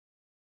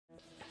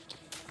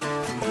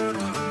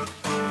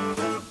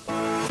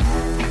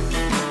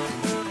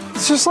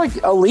just like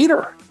a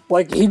leader.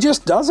 Like, he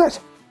just does it.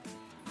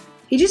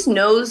 He just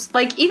knows,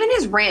 like, even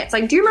his rants.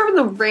 Like, do you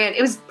remember the rant?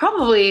 It was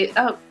probably,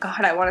 oh,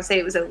 God, I want to say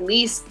it was at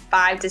least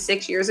 5 to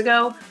 6 years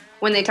ago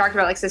when they talked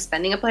about, like,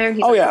 suspending a player.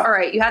 He's all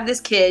right, you have this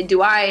kid.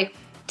 Do I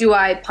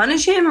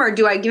punish him or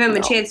do I give him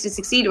a chance to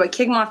succeed? Do I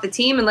kick him off the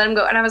team and let him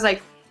go? And I was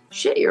like,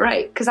 shit, you're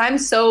right. Because I'm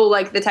so,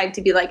 like, the type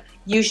to be like,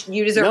 you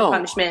deserve a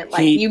punishment.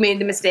 Like, you made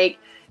the mistake.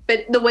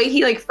 But the way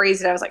he, like,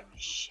 phrased it, I was like,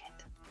 shit.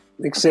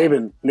 Nick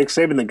Saban,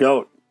 the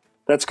GOAT.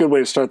 That's a good way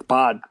to start the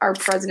pod. Our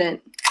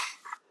president.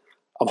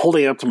 I'm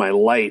holding it up to my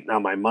light,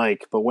 not my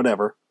mic, but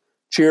whatever.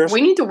 Cheers. We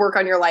need to work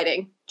on your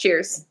lighting.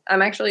 Cheers.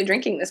 I'm actually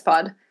drinking this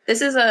pod.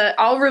 This is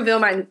I'll reveal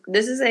mine.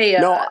 This is a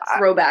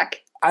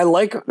throwback. I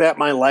like that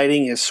my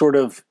lighting is sort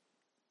of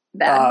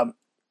bad.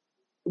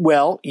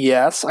 Well,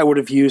 yes, I would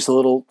have used a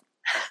little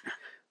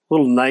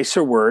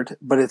nicer word,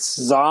 but it's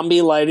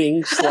zombie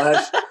lighting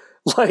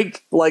 /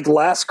 like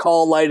last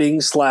call lighting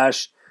 /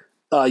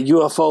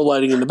 UFO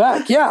lighting in the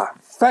back. Yeah,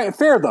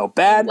 fair though.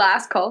 Bad.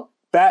 Last call.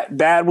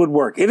 Bad would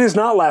work. It is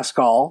not last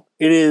call.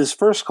 It is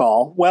first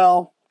call.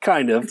 Well,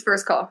 kind of. It's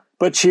first call.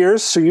 But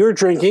cheers. So you're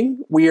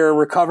drinking. We are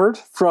recovered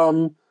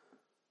from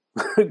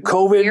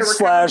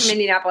COVID /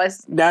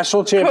 Indianapolis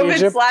national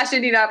championship. COVID /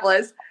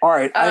 Indianapolis. All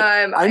right.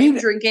 I'm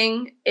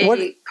drinking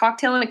a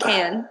cocktail in a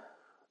can.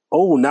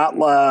 Oh, not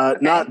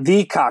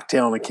the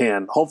cocktail in a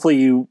can. Hopefully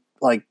you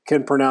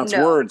can pronounce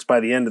words by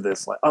the end of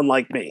this,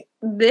 unlike me.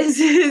 This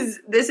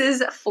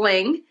is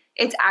Fling.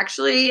 It's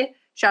actually,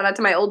 shout out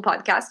to my old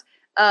podcast,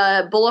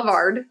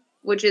 Boulevard,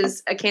 which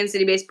is a Kansas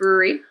City-based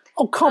brewery.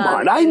 Oh, come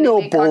on. I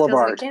know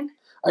Boulevard.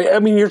 I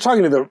mean, you're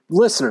talking to the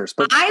listeners,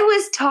 but I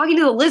was talking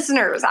to the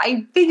listeners.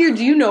 I figured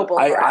you know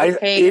Boulevard.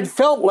 It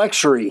felt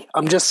lectury.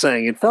 I'm just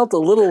saying. It felt a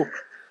little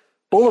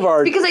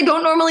Boulevard. Because I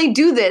don't normally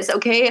do this,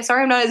 okay?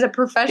 Sorry I'm not as a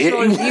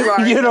professional as you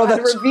are. You know,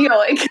 that's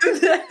revealing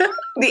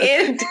the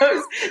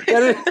anecdotes.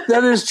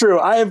 That is true.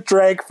 I have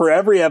drank for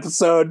every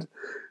episode,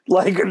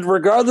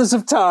 regardless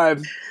of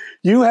time.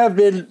 You have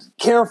been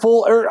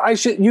careful,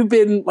 you've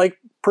been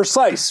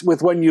precise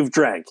with when you've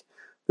drank.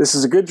 This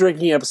is a good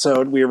drinking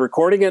episode. We are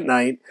recording at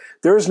night.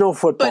 There is no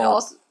football. But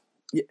also,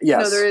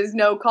 yes. No, there is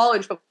no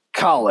college football.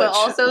 College. But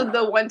also,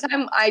 the one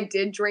time I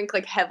did drink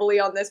heavily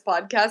on this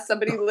podcast,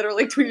 somebody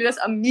literally tweeted us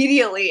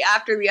immediately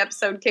after the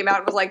episode came out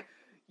and was like,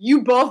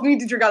 you both need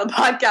to drink on the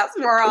podcast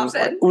more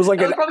often. It was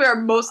probably our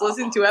most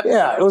listened to episode.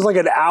 Yeah, it was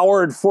an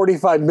hour and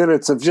 45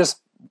 minutes of just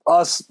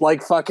us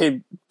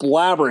fucking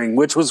blabbering,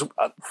 which was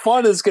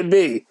fun as could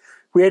be.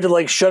 We had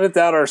to shut it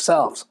down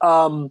ourselves.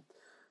 All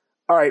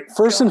right,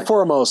 first and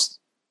foremost,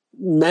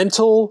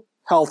 mental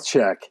health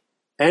check.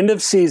 End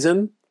of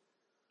season.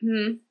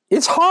 Mm-hmm.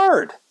 It's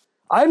hard.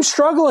 I'm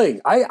struggling.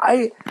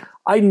 I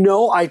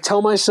know. I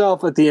tell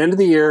myself at the end of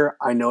the year,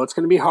 I know it's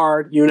going to be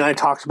hard. You and I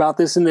talked about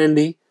this in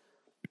Indy.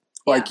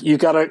 You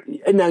gotta.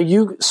 And now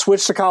you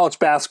switch to college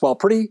basketball.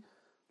 Pretty.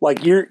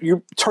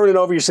 You turn it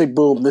over. You say,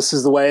 boom, this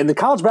is the way. And the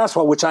college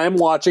basketball, which I am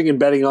watching and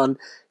betting on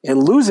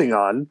and losing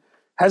on,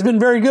 has been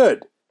very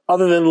good.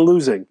 Other than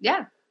losing.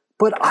 Yeah.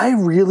 But I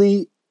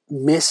really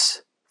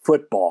miss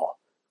football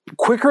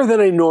quicker than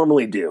I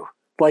normally do.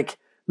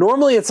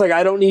 Normally it's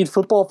I don't need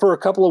football for a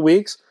couple of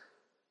weeks.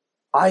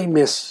 I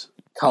miss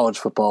college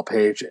football,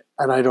 Paige,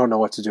 and I don't know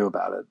what to do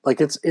about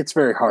it. It's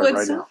very hard right now.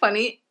 It's so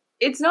funny.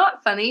 It's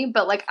not funny,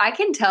 but I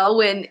can tell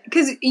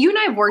because you and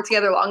I have worked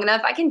together long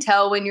enough, I can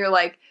tell when you're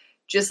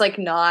just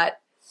not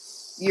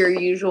your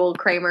usual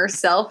Kramer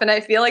self. And I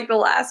feel the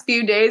last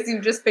few days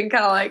you've just been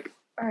kind of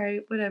all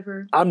right,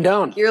 whatever. I'm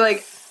down. You're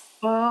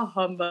oh,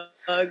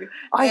 humbug.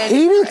 I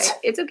hate it. Right,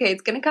 it's okay.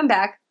 It's going to come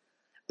back.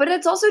 But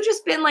it's also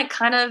just been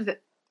kind of,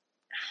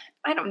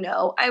 I don't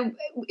know.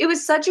 It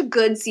was such a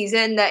good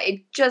season that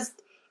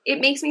it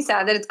makes me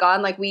sad that it's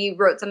gone. We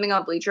wrote something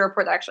on Bleacher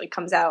Report that actually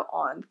comes out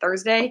on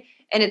Thursday.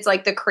 And it's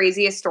the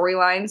craziest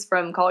storylines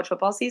from college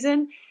football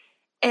season.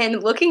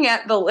 And looking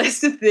at the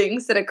list of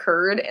things that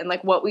occurred and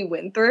what we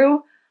went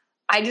through,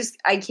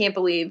 I can't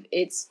believe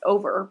it's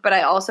over. But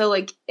I also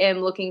am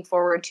looking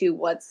forward to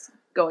what's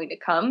going to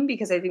come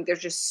because I think there's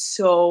just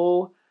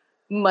so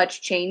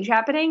much change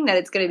happening that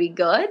it's going to be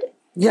good.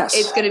 Yes.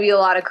 It's going to be a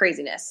lot of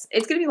craziness.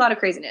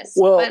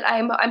 Well, but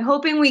I'm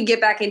hoping we get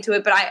back into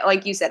it. But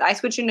like you said, I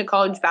switched into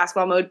college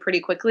basketball mode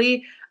pretty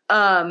quickly.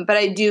 But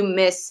I do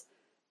miss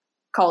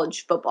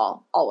college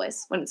football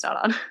always when it's not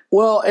on.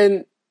 Well,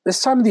 and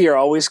this time of the year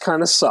always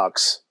kind of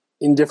sucks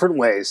in different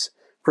ways.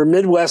 For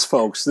Midwest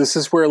folks, this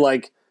is where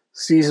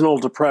seasonal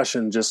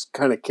depression just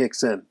kind of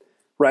kicks in,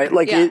 right?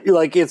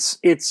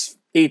 It's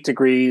 8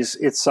 degrees.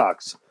 It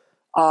sucks.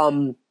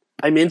 I'm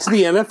into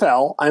the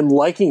NFL. I'm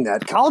liking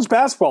that. College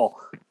basketball.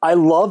 I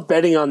love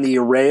betting on the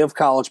array of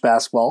college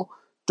basketball.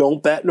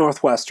 Don't bet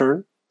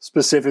Northwestern,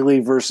 specifically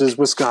versus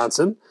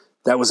Wisconsin.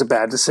 That was a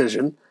bad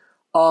decision.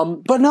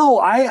 But no,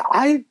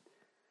 I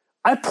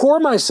pour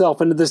myself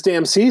into this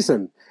damn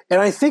season. And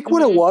I think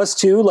what it was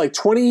too, the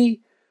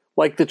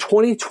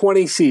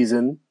 2020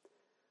 season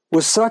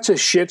was such a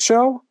shit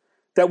show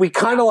that we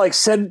kind of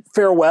said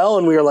farewell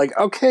and we were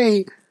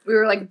okay, We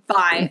were like,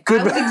 bye. I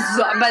was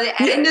by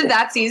the end of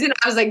that season,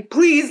 I was like,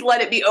 please let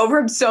it be over.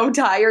 I'm so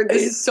tired.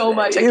 This is so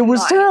much. It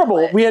was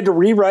terrible. We had to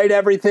rewrite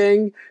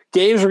everything.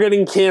 Games were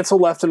getting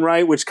canceled left and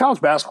right, which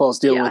college basketball is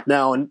dealing with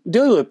now and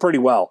dealing with pretty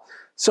well.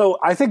 So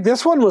I think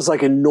this one was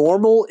like a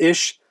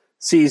normal-ish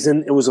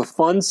season. It was a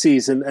fun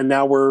season, and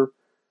now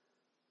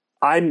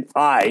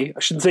I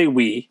shouldn't say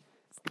we,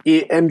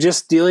 am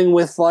just dealing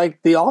with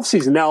like the off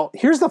season. Now,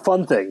 here's the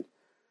fun thing.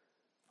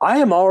 I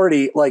am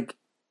already like,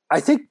 I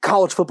think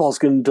college football is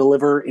going to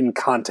deliver in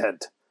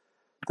content.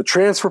 The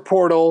transfer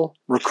portal,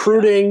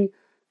 recruiting,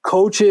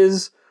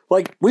 coaches.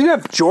 Like, we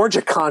have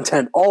Georgia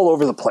content all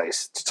over the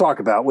place to talk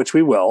about, which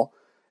we will.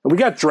 And we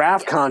got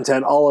draft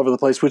content all over the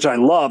place, which I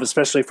love,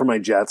 especially for my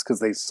Jets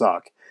because they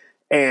suck.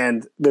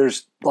 And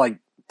there's like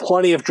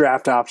plenty of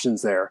draft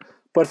options there.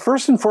 But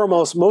first and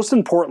foremost, most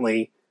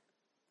importantly,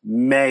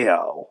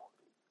 Mayo.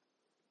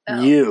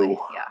 You.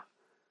 Yeah.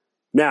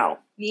 Now.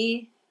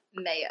 Me,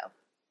 Mayo.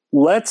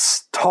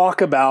 Let's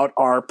talk about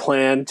our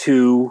plan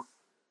to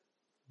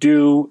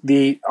do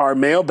our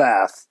Mayo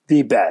bath,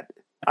 the bet.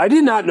 I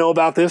did not know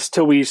about this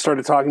till we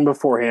started talking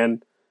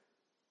beforehand.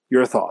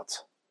 Your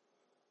thoughts?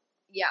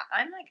 Yeah,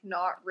 I'm like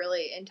not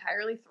really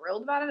entirely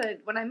thrilled about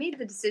it. When I made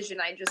the decision,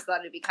 I just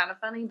thought it'd be kind of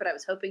funny, but I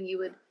was hoping you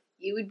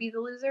would be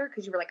the loser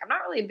because you were like, I'm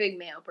not really a big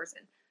Mayo person.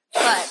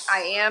 But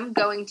I am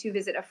going to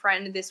visit a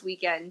friend this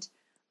weekend,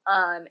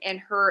 and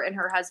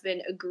her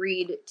husband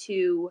agreed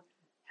to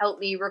help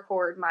me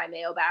record my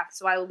Mayo bath.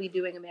 So I will be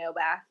doing a Mayo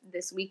bath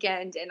this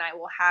weekend, and I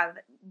will have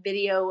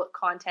video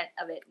content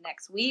of it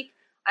next week.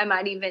 I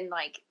might even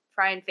like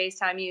try and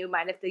FaceTime you.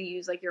 Might have to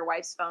use like your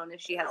wife's phone if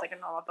she has like a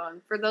normal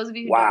phone. For those of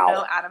you who don't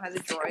know, Adam has a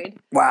Droid.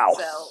 Wow.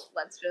 So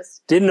let's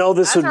just... Didn't know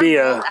this would be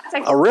a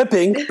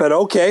ripping, but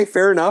okay,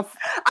 fair enough.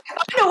 I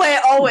find a way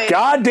always.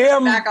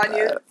 Goddamn. Back on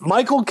you.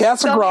 Michael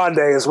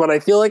Casagrande is what I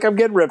feel like I'm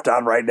getting ripped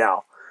on right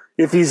now.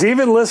 If he's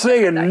even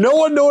listening, and no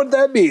one knows what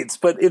that means,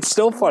 but it's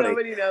still funny.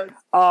 Nobody knows.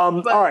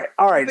 All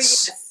right.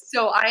 Yes,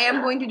 so I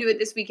am going to do it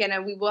this weekend,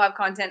 and we will have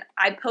content.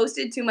 I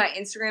posted to my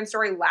Instagram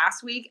story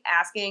last week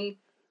asking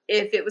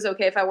if it was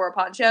okay if I wore a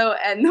poncho,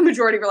 and the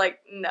majority were like,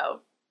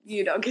 no,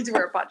 you don't get to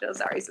wear a poncho,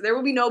 sorry. So there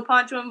will be no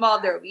poncho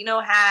involved, there will be no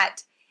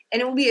hat,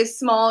 and it will be a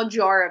small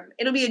jar of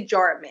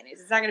mayonnaise.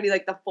 It's not going to be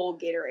like the full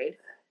Gatorade,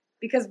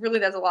 because really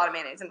that's a lot of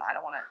mayonnaise, and I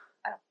don't want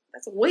to,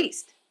 that's a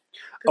waste.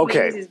 Okay.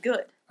 Mayonnaise is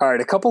good. All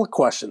right, a couple of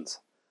questions.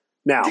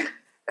 Now,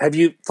 have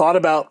you thought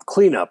about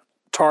cleanup,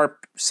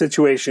 tarp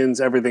situations,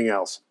 everything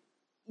else?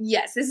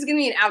 Yes, this is going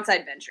to be an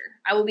outside venture.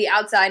 I will be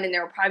outside, and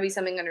there will probably be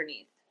something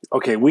underneath.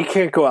 Okay, we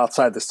can't go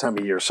outside this time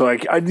of year, so I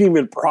didn't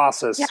even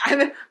process. Yeah,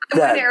 I'm in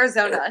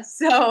Arizona,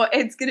 so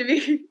it's going to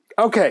be...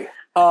 Okay.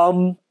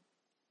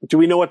 Do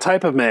we know what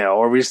type of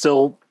mayo? Are we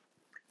still...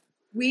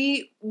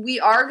 We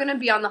are going to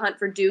be on the hunt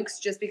for Duke's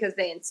just because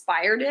they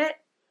inspired it,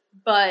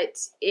 but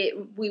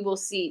we will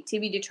see, to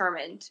be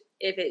determined,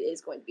 if it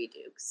is going to be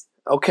Duke's.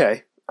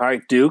 Okay. All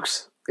right,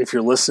 Duke's, if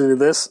you're listening to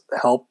this,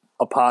 help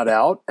a pod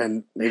out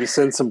and maybe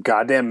send some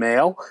goddamn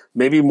mail,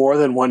 maybe more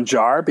than one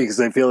jar, because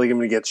I feel like I'm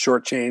going to get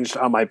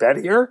shortchanged on my bet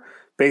here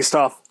based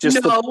off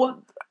just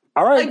all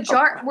right. A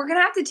jar. We're going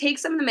to have to take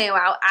some of the mayo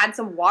out, add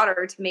some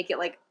water to make it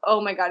like, oh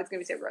my God, it's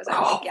going to be so gross.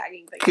 I'm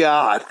gagging.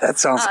 God, that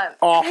sounds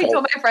awful. I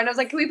told my friend, I was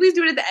like, can we please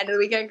do it at the end of the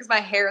weekend? Because my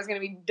hair is going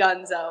to be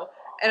donezo,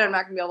 and I'm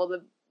not going to be able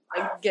to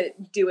like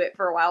do it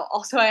for a while.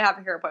 Also, I have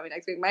a hair appointment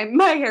next week.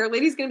 My hair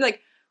lady's going to be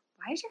like,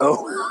 why is your hair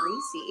so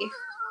greasy?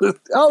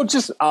 Oh,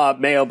 just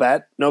mayo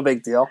bet. No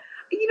big deal.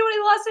 You know what?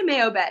 I lost a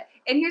mayo bet.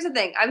 And here's the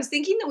thing. I was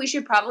thinking that we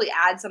should probably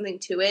add something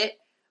to it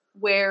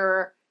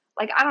where,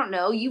 like, I don't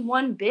know, you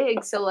won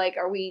big. So, like,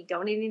 are we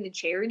donating to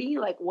charity?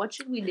 Like, what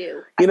should we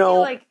do?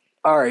 All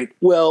right.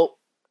 Well,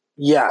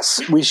 yes,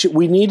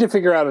 we need to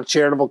figure out a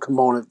charitable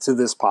component to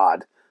this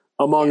pod,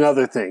 among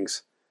other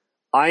things.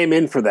 I am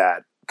in for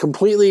that.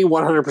 Completely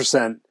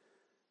 100%.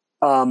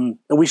 And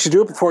we should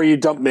do it before you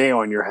dump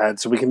mayo on your head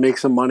so we can make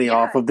some money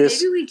off of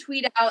this. Maybe we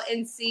tweet out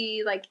and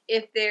see like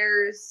if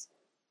there's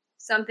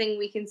something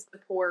we can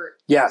support.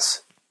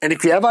 Yes. And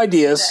if you have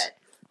ideas,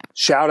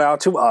 shout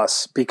out to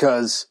us,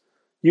 because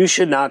you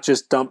should not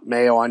just dump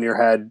mayo on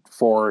your head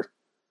for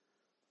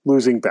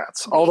losing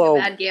bets. Although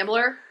a bad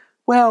gambler?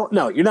 Well,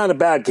 no, you're not a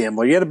bad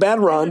gambler. You had a bad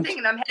run.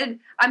 And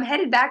I'm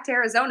headed back to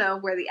Arizona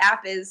where the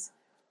apps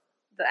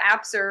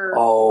are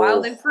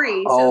wild and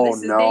free, so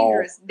this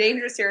is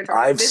dangerous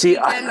territory. This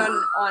weekend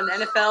on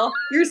NFL,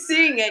 you're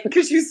seeing it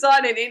because you saw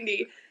it in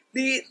Indy.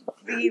 The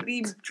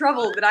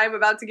trouble that I'm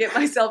about to get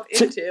myself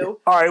into.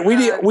 All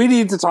right, we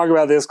need to talk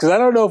about this because I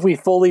don't know if we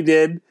fully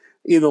did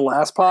in the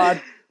last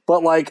pod,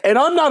 but and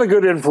I'm not a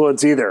good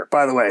influence either,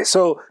 by the way.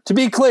 So to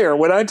be clear,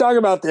 when I talk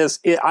about this,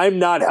 I'm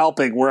not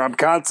helping. Where I'm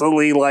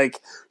constantly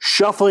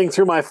shuffling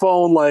through my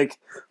phone,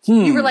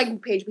 You were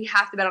like, Paige, we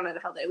have to bet on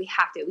NFL today. We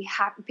have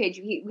to, Paige.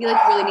 We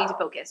really need to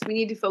focus. We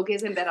need to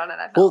focus and bet on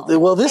NFL.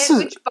 Well,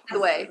 which, by the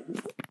way,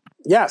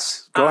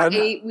 yes, go ahead.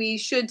 We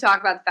should talk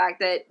about the fact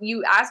that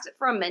you asked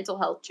for a mental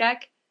health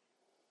check.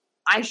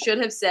 I should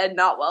have said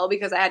not well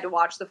because I had to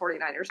watch the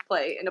 49ers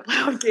play in a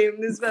playoff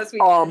game this past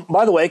week.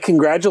 By the way,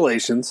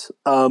 congratulations.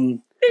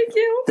 Thank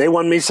you. They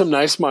won me some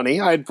nice money.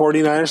 I had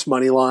 49ers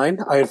money line.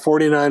 I had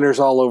 49ers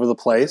all over the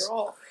place.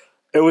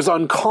 It was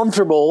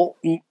uncomfortable,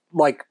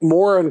 like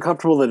more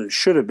uncomfortable than it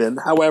should have been.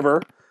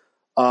 However,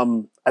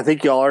 I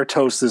think y'all are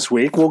toast this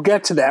week. We'll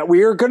get to that.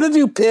 We are going to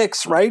do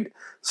picks, right?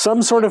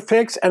 Some sort of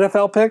picks,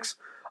 NFL picks.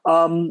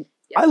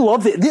 I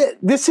love it.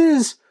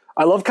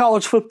 I love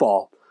college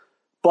football,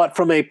 but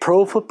from a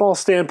pro football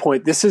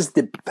standpoint, this is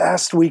the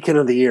best weekend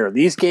of the year.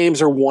 These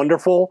games are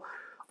wonderful.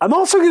 I'm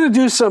also going to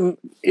do some,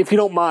 if you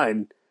don't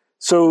mind.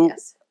 So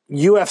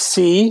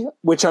UFC,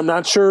 which I'm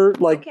not sure,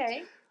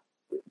 okay.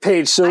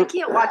 Paige. So I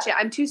can't watch it.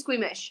 I'm too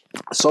squeamish.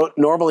 So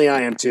normally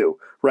I am too,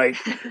 right?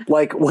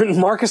 Like when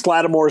Marcus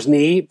Lattimore's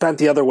knee bent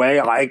the other way,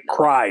 I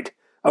cried.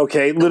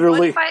 Okay,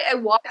 literally. The one fight I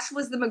watched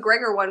was the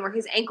McGregor one where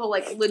his ankle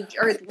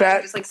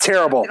just like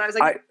terrible. And I was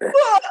like,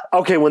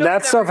 okay, when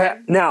that stuff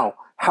now,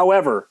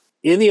 however,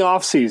 in the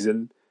off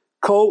season,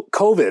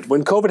 COVID,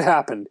 when COVID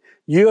happened,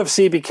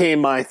 UFC became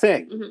my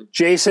thing. Mm-hmm.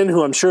 Jason,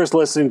 who I'm sure is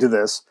listening to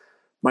this,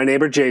 my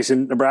neighbor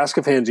Jason,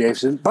 Nebraska fan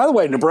Jason. By the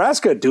way,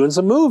 Nebraska doing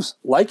some moves,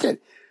 like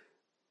it.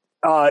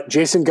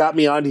 Jason got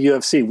me onto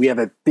UFC. We have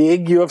a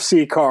big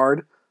UFC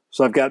card,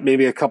 so I've got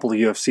maybe a couple of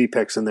UFC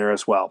picks in there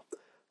as well.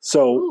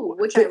 So,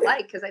 which I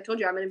like because I told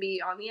you I'm going to be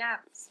on the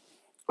apps.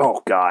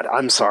 Oh God,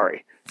 I'm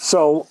sorry.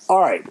 So, all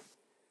right.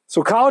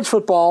 So college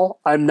football,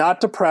 I'm not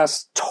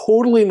depressed.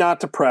 Totally not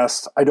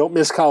depressed. I don't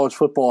miss college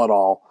football at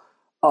all.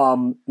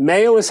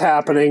 Mayo is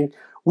happening.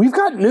 We've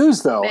got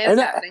news though, and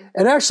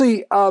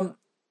actually,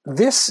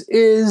 this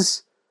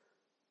is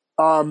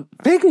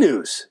big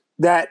news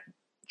that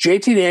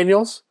JT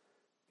Daniels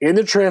in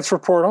the transfer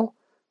portal,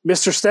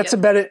 Mr. Stetson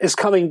Bennett is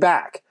coming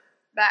back.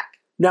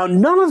 Now,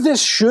 none of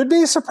this should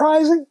be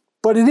surprising,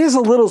 but it is a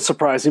little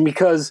surprising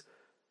because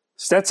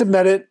Stetson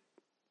Bennett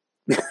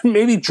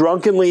maybe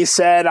drunkenly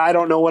said, I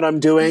don't know what I'm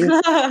doing.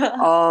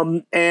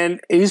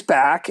 And he's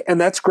back, and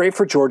that's great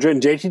for Georgia.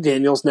 And JT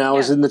Daniels now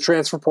is in the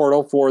transfer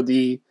portal for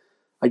the,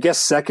 I guess,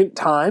 second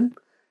time.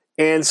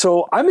 And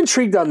so I'm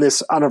intrigued on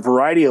this on a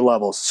variety of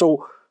levels.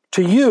 So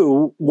to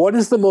you, what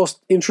is the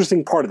most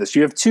interesting part of this?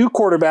 You have two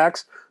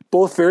quarterbacks,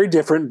 both very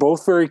different,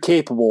 both very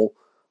capable.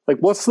 Like,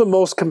 what's the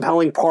most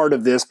compelling part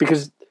of this?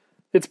 Because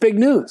it's big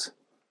news.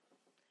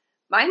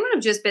 Mine would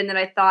have just been that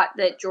I thought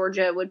that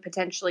Georgia would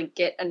potentially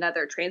get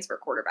another transfer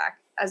quarterback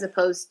as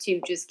opposed to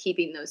just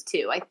keeping those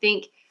two. I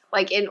think,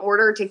 like, in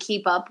order to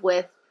keep up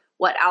with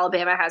what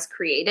Alabama has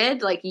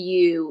created, like,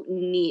 you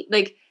need,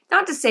 like,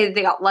 not to say that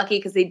they got lucky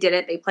because they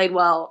didn't. They played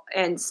well,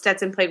 and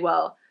Stetson played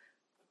well.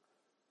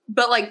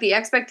 But, like, the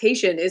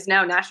expectation is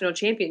now national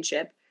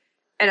championship.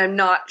 And I'm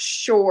not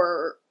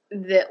sure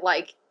that,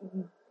 like,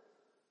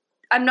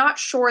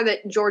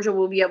 Georgia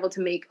will be able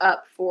to make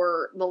up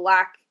for the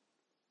lack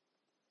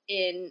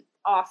in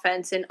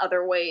offense in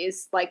other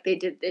ways like they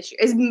did this year,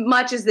 as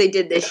much as they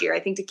did this year, I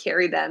think, to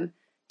carry them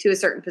to a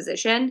certain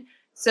position.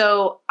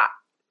 So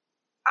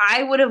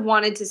I would have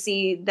wanted to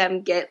see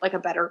them get like a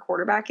better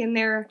quarterback in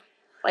there.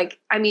 Like,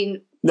 I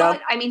mean,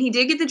 he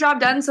did get the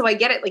job done, so I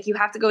get it. Like, you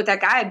have to go with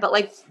that guy. But,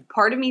 like,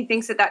 part of me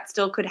thinks that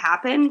still could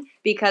happen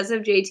because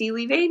of JT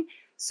leaving.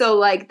 So,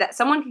 like, that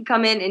someone could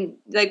come in and,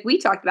 like we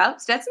talked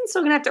about, Stetson's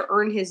still going to have to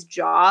earn his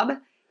job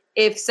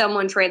if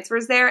someone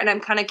transfers there. And I'm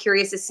kind of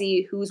curious to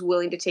see who's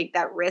willing to take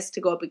that risk to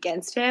go up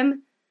against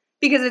him.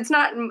 Because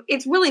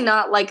it's really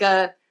not like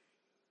a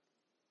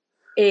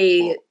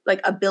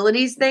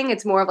abilities thing.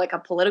 It's more of like a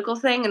political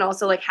thing, and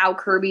also like how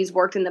Kirby's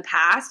worked in the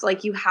past.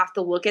 Like, you have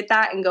to look at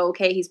that and go,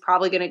 okay, he's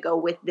probably going to go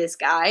with this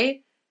guy.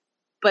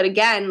 But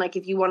again, like,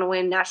 if you want to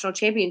win national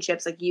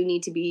championships, like, you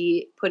need to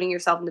be putting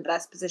yourself in the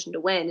best position to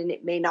win. And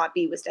it may not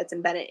be with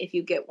Stetson Bennett if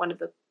you get one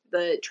of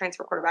the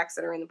transfer quarterbacks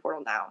that are in the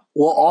portal now.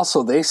 Well,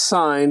 also, they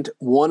signed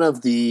one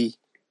of the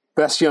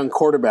best young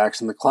quarterbacks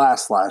in the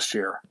class last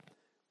year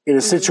in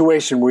a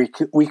situation where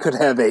we could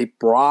have a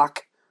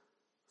Brock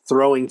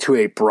throwing to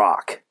a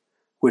Brock,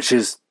 which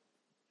is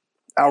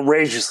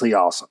outrageously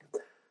awesome.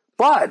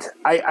 But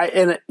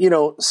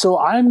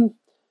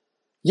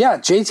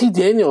JT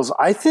Daniels,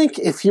 I think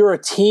if you're a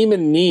team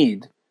in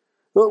need,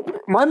 well,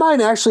 my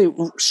mind actually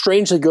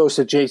strangely goes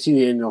to JT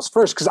Daniels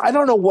first because I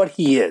don't know what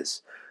he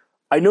is.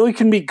 I know he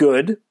can be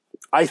good.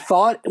 I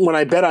thought when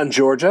I bet on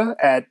Georgia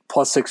at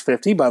plus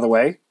 650, by the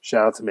way,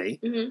 shout out to me,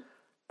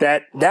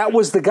 that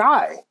was the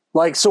guy.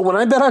 Like, so when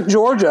I bet on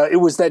Georgia, it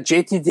was that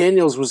JT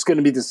Daniels was going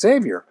to be the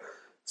savior.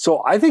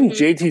 So I think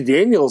JT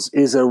Daniels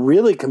is a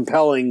really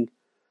compelling,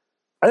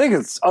 I think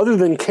it's other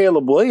than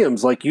Caleb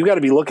Williams, like, you got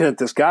to be looking at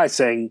this guy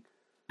saying,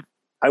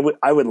 I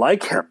would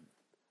like him.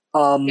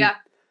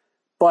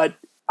 But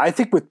I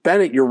think with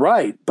Bennett, you're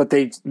right. But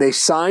they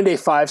signed a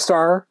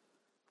 5-star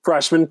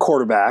freshman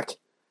quarterback.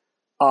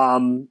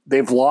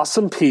 They've lost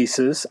some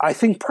pieces. I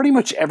think pretty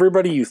much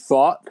everybody you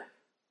thought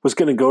was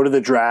going to go to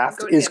the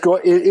draft is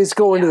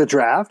going to the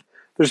draft.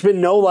 There's been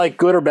no like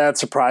good or bad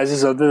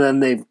surprises other than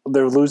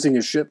they're losing a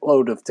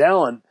shitload of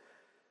talent.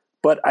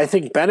 But I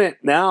think Bennett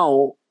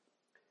now,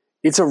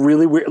 it's a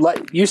really weird,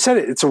 like you said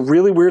it's a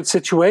really weird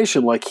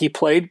situation. Like, he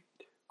played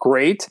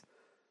great.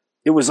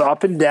 It was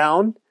up and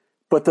down,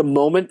 but the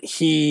moment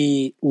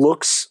he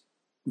looks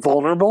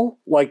vulnerable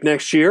like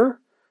next year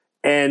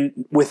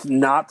and with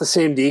not the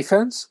same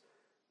defense,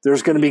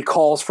 there's going to be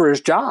calls for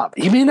his job.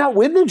 He may not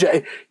win the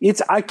job.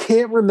 I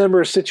can't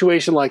remember a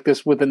situation like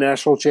this with a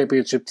national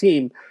championship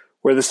team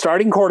where the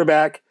starting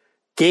quarterback,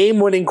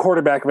 game-winning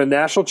quarterback of a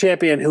national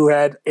champion who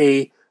had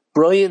a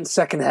brilliant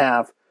second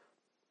half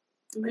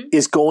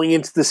is going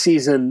into the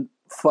season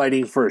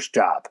fighting for his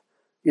job.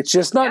 It's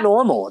just not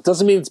normal. It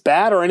doesn't mean it's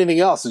bad or anything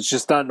else. It's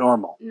just not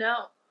normal.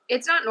 No,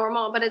 it's not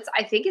normal, but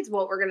I think it's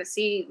what we're going to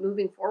see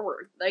moving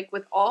forward. Like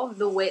with all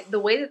the way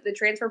that the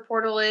transfer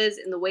portal is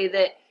and the way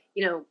that,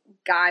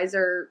 guys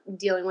are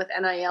dealing with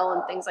NIL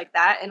and things like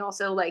that. And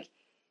also like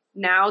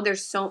now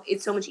it's so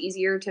much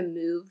easier to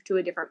move to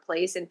a different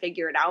place and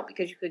figure it out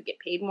because you could get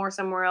paid more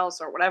somewhere else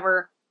or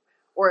whatever.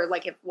 Or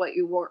like if what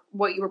you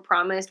were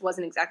promised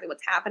wasn't exactly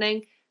what's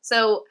happening.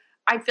 So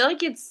I feel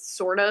like it's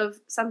sort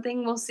of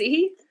something we'll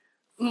see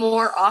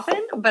more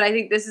often, but I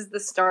think this is the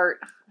start.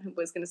 I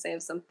was going to say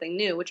of something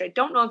new, which I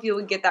don't know if you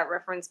would get that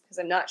reference because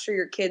I'm not sure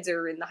your kids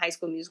are in the High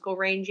School Musical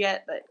range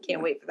yet, but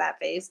can't wait for that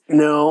phase.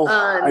 No,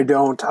 I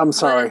don't. I'm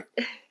sorry.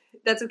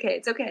 That's okay.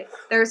 It's okay.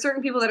 There are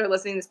certain people that are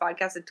listening to this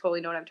podcast that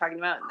totally know what I'm talking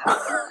about, and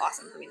that's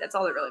awesome for me. That's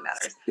all that really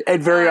matters.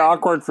 And very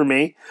awkward for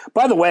me.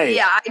 By the way,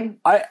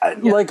 I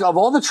like of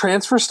all the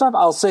transfer stuff,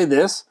 I'll say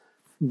this.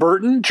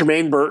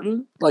 Jermaine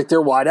Burton, like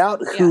their wideout,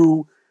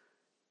 who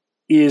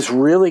is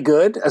really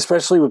good,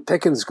 especially with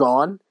Pickens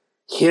gone.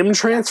 Him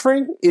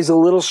transferring is a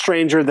little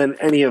stranger than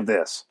any of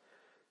this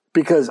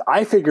because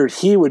I figured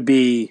he would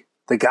be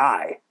the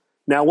guy.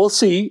 Now we'll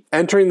see.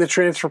 Entering the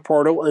transfer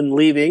portal and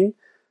leaving,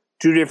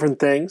 two different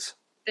things.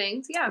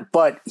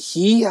 But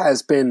he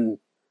has been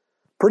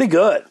pretty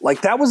good.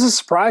 Like that was a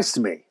surprise to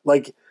me.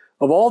 Like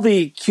of all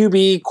the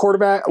QB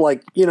quarterback,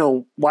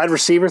 wide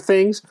receiver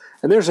things,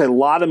 and there's a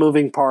lot of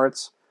moving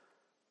parts.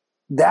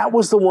 That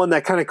was the one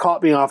that kind of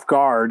caught me off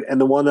guard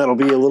and the one that'll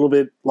be a little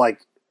bit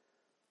like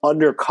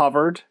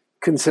undercovered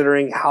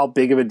considering how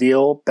big of a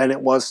deal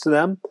Bennett was to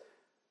them.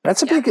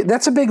 That's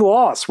a big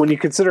loss when you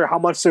consider how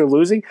much they're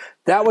losing.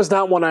 That was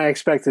not one I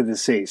expected to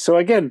see. So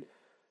again,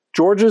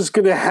 Georgia's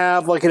going to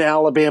have like an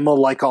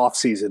Alabama-like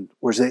offseason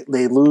where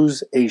they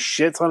lose a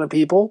shit ton of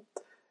people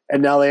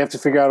and now they have to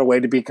figure out a way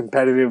to be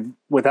competitive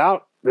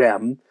without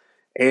them.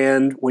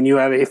 And when you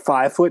have a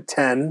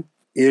 5'10"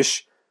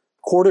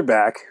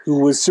 quarterback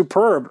who was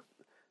superb,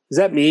 does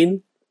that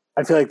mean?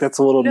 I feel like that's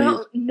a little mean.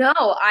 No,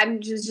 I'm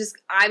just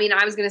I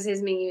was going to say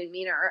something even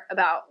meaner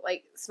about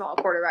like small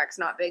quarterbacks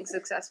not being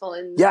successful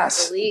in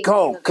the league.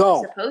 Go.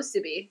 Supposed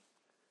to be.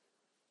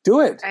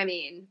 Do it.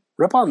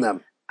 Rip on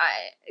them.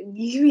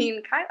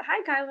 Hi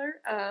Kyler.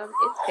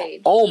 It's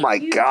Paige. Oh my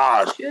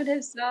God. Should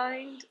have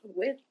signed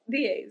with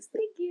the A's.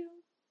 Thank you.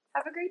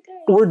 Have a great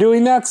day. We're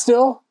doing that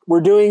still? We're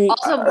doing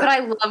but I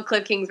love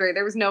Cliff Kingsbury.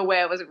 There was no way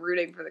I wasn't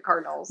rooting for the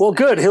Cardinals. Well,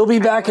 good. He'll be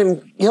back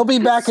in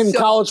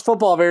college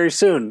football very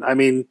soon. I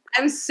mean,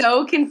 I'm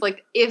so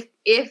conflicted.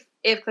 If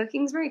Cliff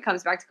Kingsbury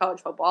comes back to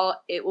college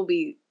football, it will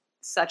be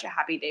such a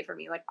happy day for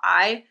me. Like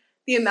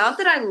the amount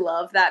that I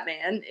love that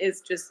man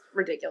is just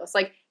ridiculous.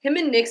 Like him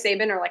and Nick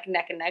Saban are like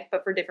neck and neck,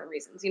 but for different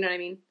reasons. You know what I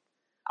mean?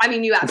 I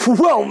mean, you asked.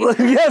 Well,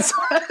 yes.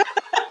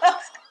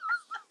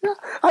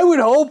 I would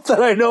hope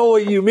that I know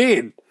what you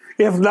mean.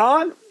 If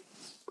not,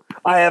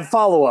 I have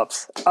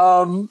follow-ups.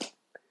 I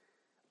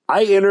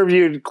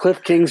interviewed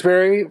Cliff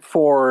Kingsbury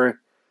for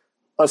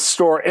a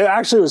story. It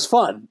actually was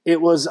fun.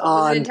 It was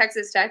on... Was it in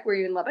Texas Tech? Were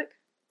you in Lubbock?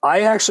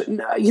 I actually...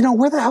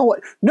 where the hell...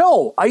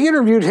 No, I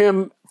interviewed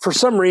him for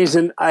some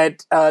reason. I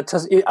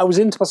was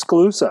in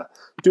Tuscaloosa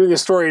doing a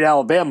story in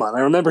Alabama, and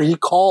I remember he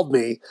called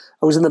me.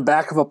 I was in the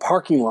back of a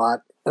parking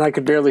lot, and I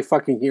could barely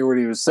fucking hear what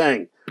he was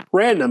saying.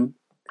 Random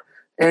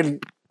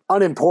and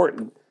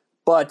unimportant.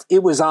 But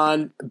it was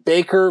on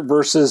Baker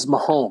versus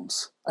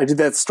Mahomes. I did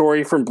that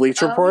story from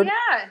Bleacher Report.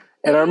 Yeah.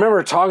 And I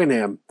remember talking to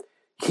him.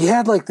 He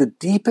had like the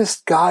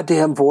deepest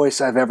goddamn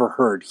voice I've ever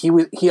heard.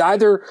 He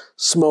either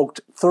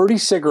smoked 30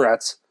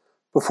 cigarettes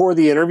before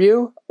the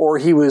interview or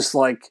he was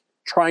like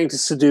trying to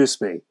seduce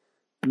me.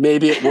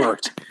 Maybe it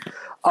worked.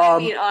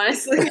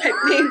 Honestly,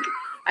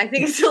 I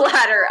think it's the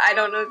latter. I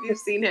don't know if you've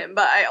seen him,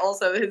 but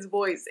his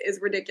voice is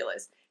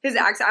ridiculous. His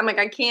accent, I'm like,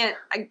 I can't.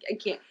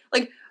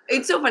 Like,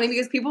 it's so funny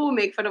because people will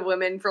make fun of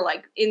women for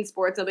like in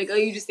sports. They'll be like, oh,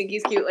 you just think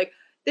he's cute. Like,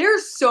 there are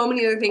so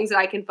many other things that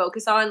I can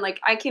focus on. Like,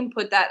 I can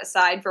put that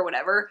aside for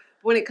whatever.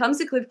 When it comes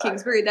to Cliff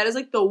Kingsbury, that is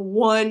like the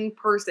one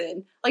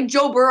person. Like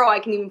Joe Burrow, I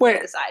can even put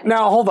it aside.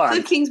 Now, hold on.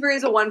 Cliff Kingsbury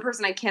is the one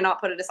person I cannot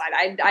put it aside.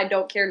 I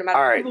don't care no matter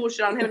what people will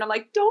shit on him, and I'm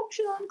like, don't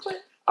shit on Cliff.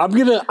 I'm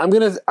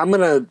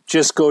gonna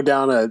just go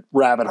down a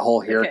rabbit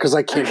hole here because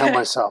I can't help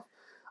myself.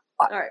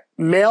 All right.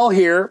 Male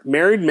here,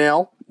 married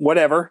male,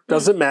 whatever,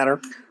 doesn't matter.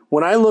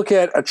 When I look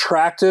at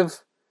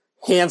attractive,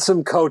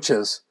 handsome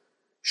coaches,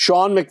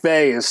 Sean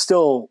McVay is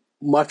still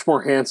much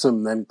more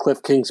handsome than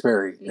Cliff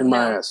Kingsbury in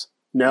my eyes.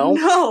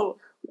 No?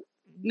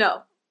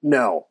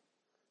 No.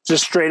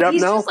 Just straight up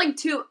he's no? He's just like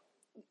too...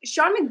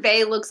 Sean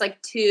McVay looks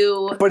like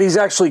too... But he's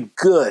actually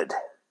good.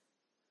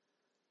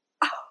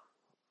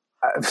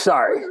 I'm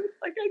sorry.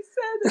 Like I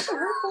said, it's so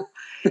hurtful.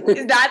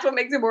 Is that what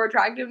makes it more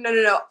attractive?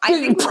 No. I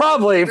think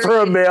probably for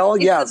a male,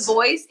 yes.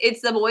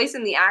 It's the voice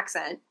and the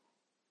accent.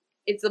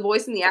 It's the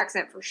voice and the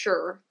accent for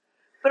sure.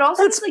 But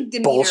also, it's like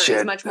demeanor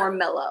is much more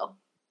mellow.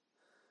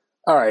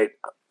 All right,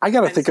 I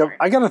gotta think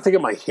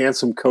of my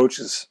handsome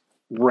coaches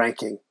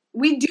ranking.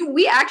 We do.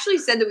 We actually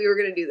said that we were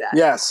going to do that.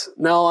 Yes.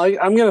 No,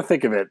 I'm going to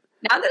think of it.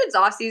 Now that it's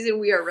off season,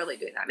 we are really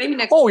doing that. Maybe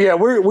next. Oh yeah,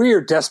 we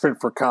are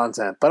desperate for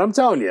content, but I'm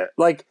telling you,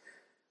 like,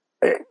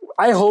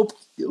 I hope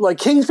like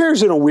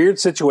Kingsbury's in a weird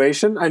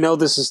situation. I know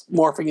this is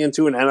morphing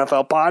into an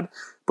NFL pod,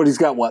 but he's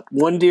got what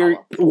 1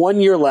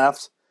 year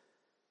left.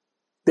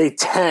 They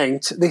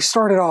tanked. They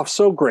started off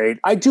so great.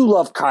 I do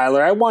love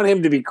Kyler. I want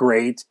him to be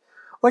great.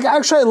 Like,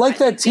 actually, I like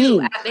that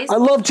team. I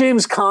love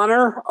James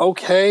Conner.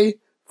 Okay,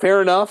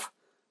 fair enough.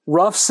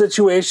 Rough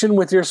situation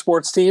with your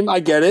sports team.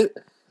 I get it.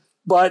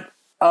 But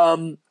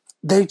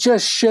they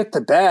just shit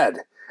the bed.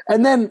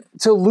 And then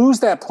to lose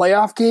that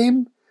playoff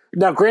game.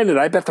 Now, granted,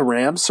 I bet the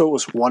Rams, so it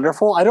was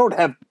wonderful. I don't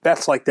have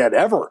bets like that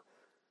ever,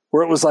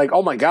 where it was like,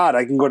 oh my God,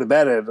 I can go to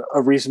bed at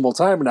a reasonable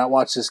time and not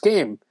watch this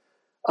game.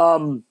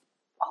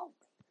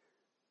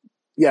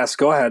 Yes,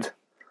 go ahead.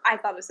 I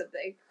thought of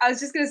something. I was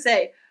just going to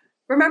say,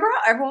 remember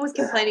how everyone was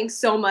complaining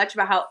so much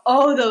about how,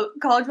 the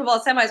college football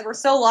semis were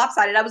so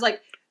lopsided? I was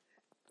like,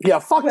 yeah,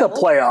 fuck the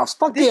playoffs.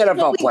 Fuck the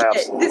NFL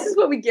playoffs. This is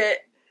what we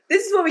get.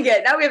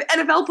 Now we have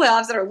NFL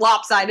playoffs that are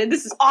lopsided.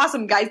 This is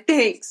awesome, guys.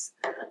 Thanks.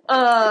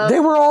 They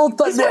were all...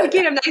 This is why we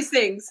can't have nice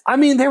things. I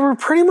mean, they were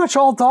pretty much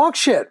all dog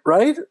shit,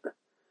 right?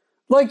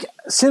 Like,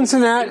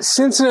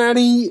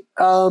 Cincinnati,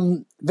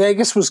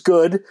 Vegas was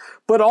good,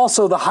 but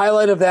also the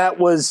highlight of that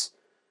was...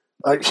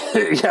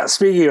 yeah,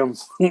 speaking of...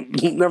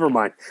 never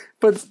mind.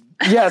 But,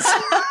 yes.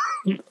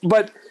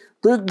 But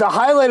the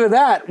highlight of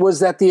that was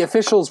that the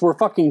officials were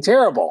fucking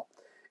terrible.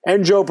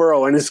 And Joe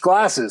Burrow and his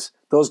glasses.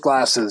 Those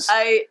glasses.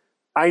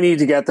 I need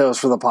to get those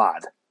for the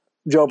pod.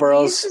 Joe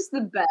Burrow's. He's just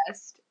the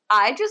best.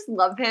 I just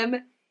love him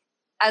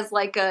as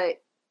like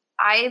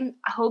I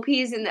hope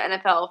he's in the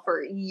NFL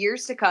for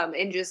years to come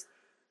and just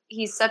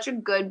he's such a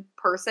good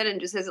person and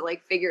just has it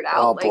like figured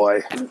out. Oh like,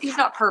 boy. He's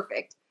not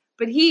perfect,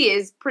 but he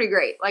is pretty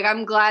great. Like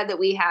I'm glad that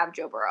we have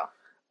Joe Burrow.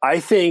 I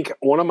think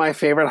one of my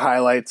favorite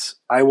highlights,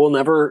 I will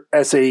never,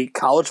 as a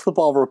college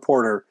football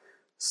reporter,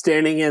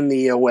 standing in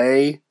the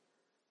away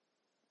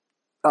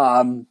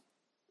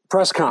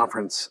press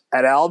conference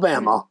at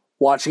Alabama,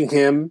 watching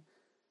him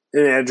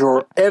and Ed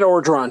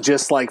Orgeron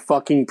just like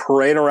fucking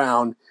parade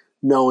around,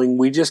 knowing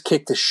we just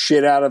kicked the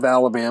shit out of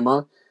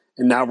Alabama,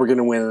 and now we're going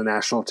to win the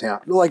national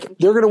title. Like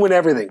they're going to win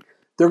everything.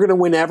 They're going to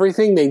win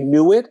everything. They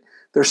knew it.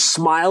 They're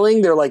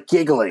smiling. They're like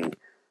giggling.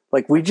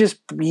 Like we just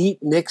beat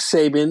Nick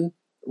Saban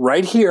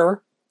right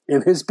here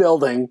in his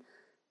building,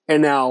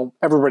 and now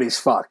everybody's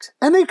fucked.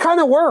 And they kind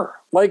of were,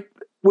 like,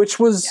 which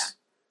was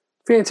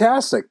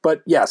fantastic.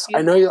 But yes,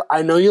 I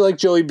know you like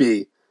Joey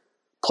B.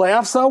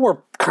 Playoffs though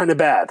were kind of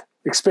bad.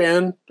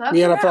 Expand the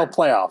NFL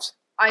playoffs.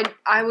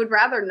 I would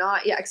rather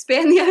not. Yeah,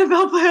 expand the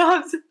NFL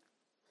playoffs.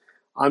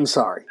 I'm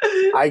sorry,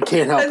 I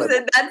can't help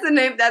it. That's the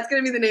name. That's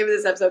going to be the name of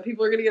this episode.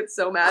 People are going to get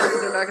so mad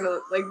because they're not going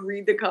to like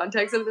read the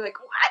context of it. They're like,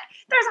 what?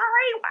 There's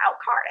already a wild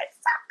card. It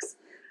sucks.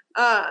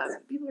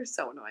 People are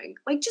so annoying.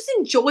 Like, just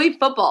enjoy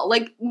football.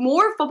 Like,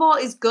 more football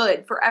is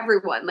good for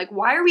everyone. Like,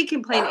 why are we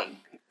complaining?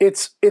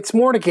 It's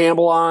more to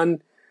gamble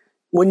on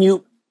when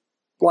you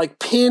like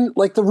pin,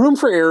 like the room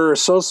for error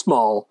is so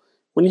small.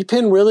 When you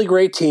pin really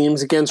great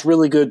teams against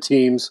really good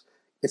teams,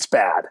 it's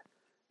bad.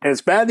 And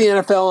it's bad in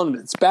the NFL and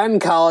it's bad in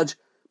college,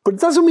 but it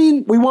doesn't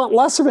mean we want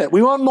less of it.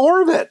 We want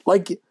more of it.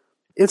 Like,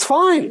 it's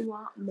fine. We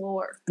want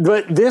more.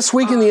 But this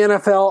week in the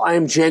NFL, I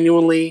am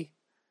genuinely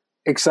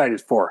excited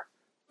for.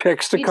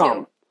 Picks to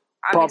come. Too.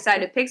 I'm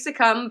excited. Picks to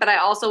come, but I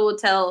also will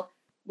tell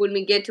when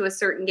we get to a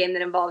certain game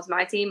that involves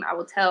my team, I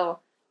will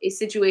tell a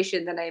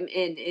situation that I'm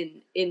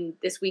in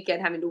this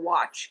weekend having to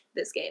watch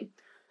this game.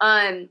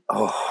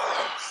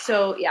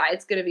 So yeah,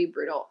 it's gonna be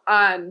brutal.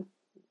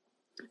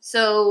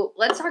 So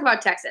let's talk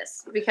about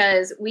Texas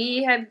because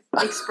we have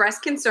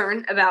expressed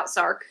concern about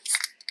Sark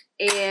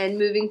and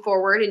moving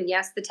forward, and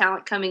yes, the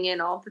talent coming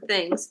in, all the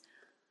things.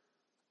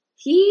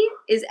 He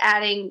is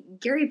adding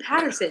Gary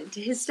Patterson to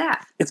his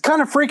staff. It's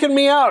kind of freaking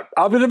me out.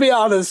 I'm going to be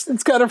honest.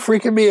 It's kind of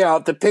freaking me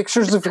out. The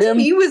pictures of him.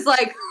 He was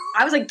like,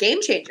 I was like, game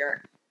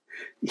changer.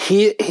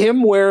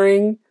 Him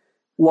wearing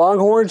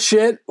Longhorn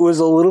shit was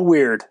a little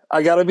weird.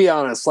 I got to be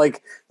honest.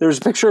 Like, there's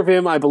a picture of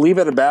him, I believe,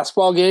 at a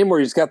basketball game where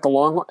he's got the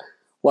Longhorn.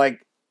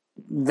 Like,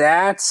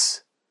 that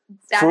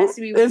has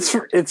to be weird.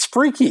 It's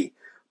freaky.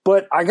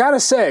 But I got to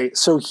say,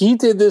 so he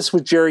did this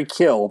with Jerry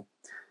Kill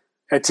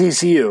at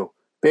TCU.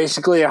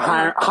 Basically,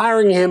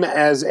 hiring him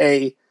as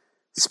a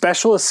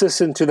special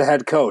assistant to the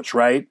head coach,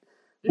 right?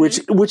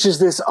 Mm-hmm. Which is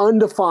this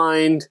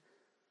undefined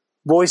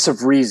voice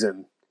of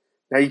reason.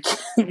 Now,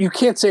 you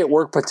can't say it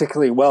worked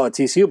particularly well at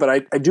TCU, but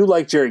I do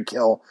like Jerry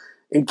Kill.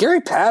 And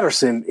Gary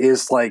Patterson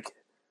is like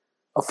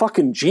a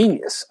fucking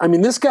genius. I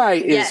mean, this guy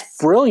is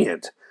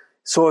brilliant.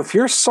 So if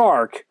you're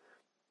Sark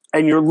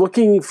and you're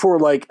looking for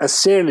like a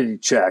sanity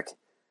check,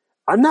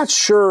 I'm not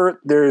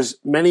sure there's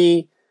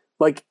many,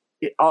 like,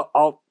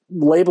 I'll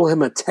label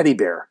him a teddy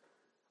bear.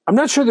 I'm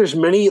not sure there's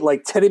many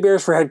like teddy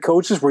bears for head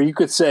coaches where you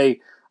could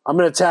say, I'm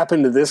going to tap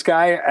into this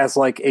guy as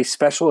like a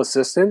special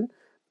assistant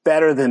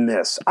better than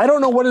this. I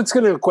don't know what it's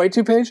going to equate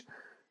to, Paige,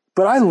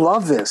 but I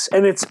love this.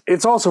 And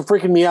it's also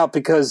freaking me out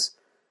because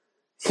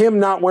him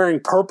not wearing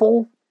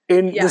purple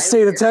in the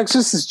state of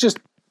Texas is just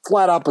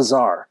flat out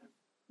bizarre.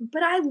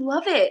 But I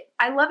love it.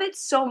 I love it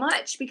so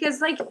much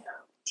because, like,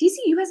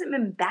 TCU hasn't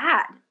been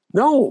bad.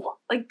 No.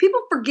 Like,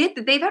 people forget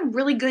that they've had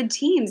really good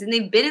teams and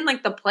they've been in,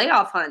 like, the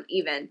playoff hunt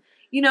even.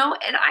 You know,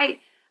 and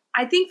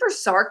I think for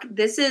Sark,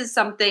 this is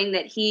something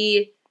that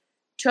he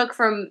took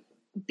from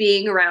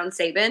being around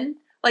Saban.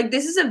 Like,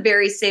 this is a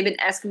very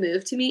Saban-esque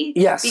move to me.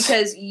 Yes.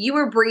 Because you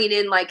were bringing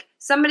in, like,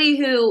 somebody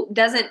who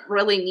doesn't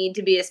really need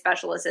to be a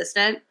special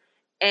assistant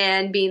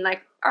and being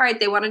like, all right,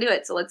 they want to do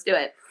it, so let's do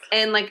it.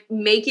 And, like,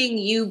 making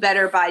you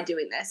better by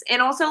doing this.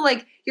 And also,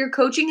 like, you're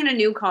coaching in a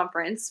new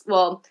conference.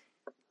 Well,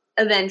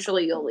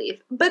 eventually you'll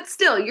leave. But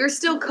still, you're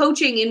still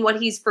coaching in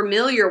what he's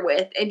familiar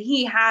with. And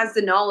he has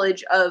the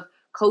knowledge of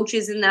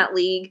coaches in that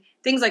league,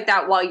 things like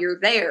that while you're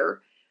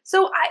there.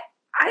 So,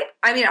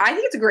 I mean, I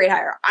think it's a great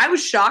hire. I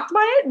was shocked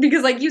by it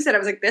because, like you said, I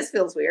was like, this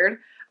feels weird.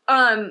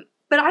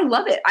 But I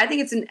love it. I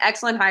think it's an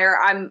excellent hire.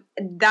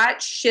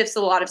 That shifts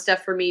a lot of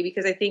stuff for me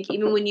because I think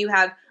even when you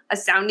have a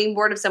sounding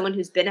board of someone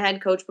who's been a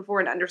head coach before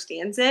and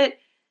understands it,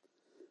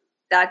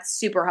 that's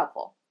super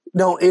helpful.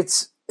 No,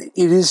 it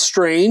is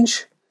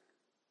strange,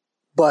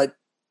 but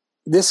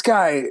this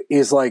guy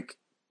is like,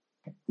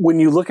 when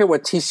you look at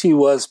what TCU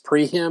was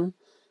pre him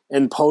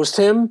and post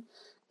him,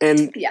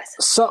 and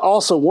so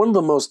also one of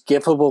the most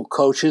giftable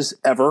coaches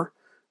ever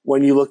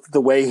when you looked at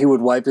the way he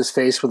would wipe his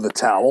face with a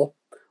towel,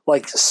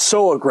 like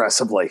so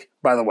aggressively,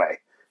 by the way.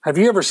 Have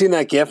you ever seen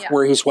that gif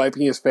where he's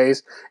wiping his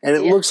face and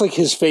it looks like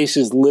his face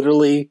is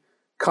literally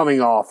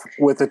coming off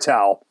with a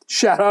towel?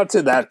 Shout out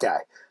to that guy.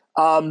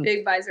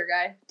 Big visor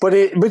guy.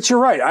 But you're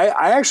right.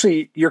 I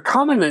actually, your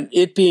comment on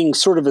it being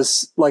sort of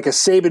like a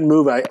Saban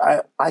move,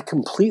 I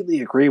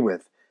completely agree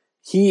with.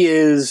 He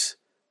is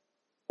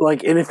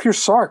like, and if you're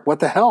Sark, what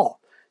the hell?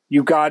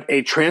 You got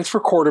a transfer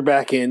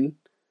quarterback in,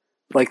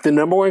 like the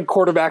number one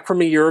quarterback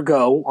from a year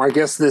ago, or I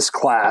guess this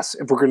class,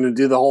 if we're going to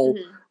do the whole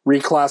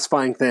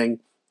reclassifying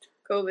thing.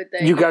 COVID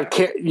thing.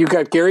 You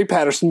got Gary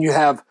Patterson. You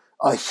have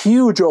a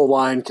huge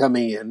O-line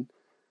coming in.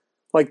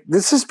 Like,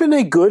 this has been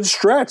a good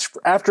stretch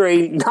after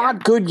a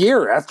not good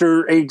year,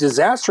 after a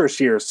disastrous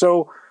year.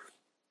 So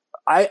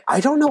I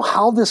don't know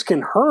how this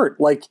can hurt.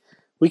 Like,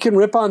 we can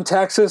rip on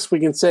Texas.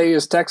 We can say,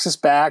 is Texas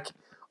back?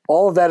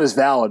 All of that is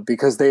valid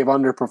because they've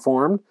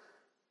underperformed.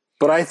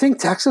 But I think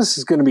Texas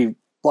is going to be,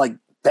 like,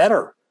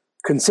 better,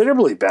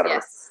 considerably better.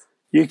 Yes.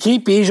 You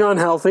keep Bijan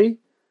healthy.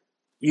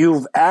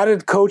 You've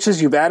added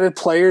coaches. You've added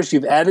players.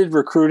 You've added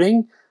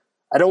recruiting.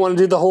 I don't want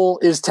to do the whole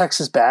is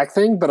Texas back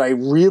thing, but I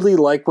really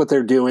like what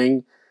they're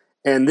doing.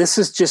 And this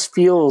just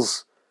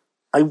feels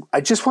 –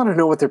 I just want to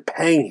know what they're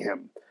paying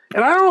him.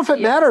 And I don't know if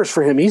it matters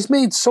for him. He's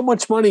made so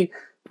much money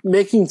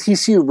making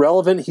TCU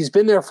relevant. He's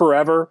been there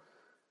forever.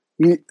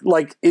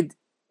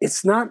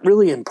 It's not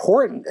really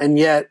important. And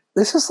yet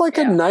this is like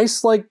a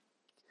nice, like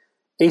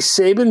a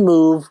Saban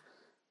move,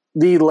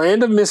 the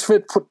land of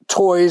misfit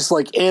toys,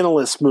 like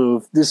analyst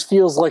move. This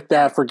feels like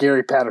that for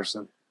Gary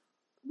Patterson.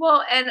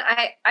 Well, and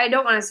I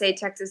don't want to say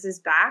Texas is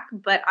back,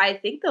 but I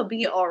think they'll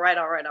be all right,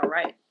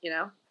 you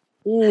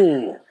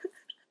know?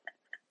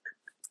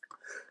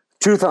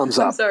 Two thumbs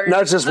up.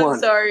 Not just one.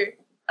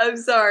 I'm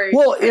sorry.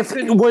 Well,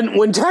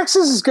 when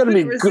Texas is going to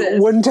be good,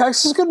 when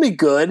Texas is going to be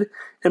good,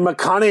 and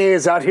McConaughey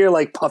is out here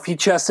like puffy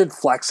chested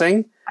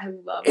flexing, I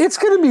love it's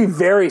going to be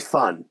very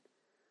fun.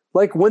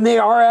 Like when they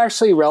are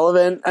actually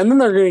relevant, and then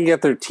they're going to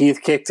get their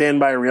teeth kicked in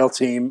by a real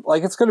team.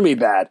 Like it's going to be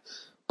bad.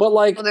 But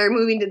like, well, they're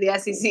moving to the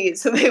SEC,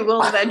 so they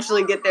will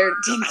eventually get their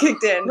teeth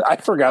kicked in. I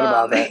forgot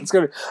about that. It's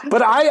gonna,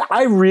 but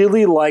I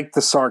really like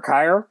the Sark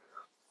hire,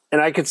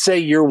 and I could say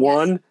year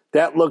one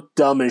that looked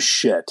dumb as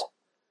shit,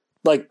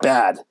 like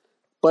bad.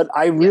 But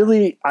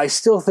I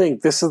still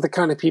think this is the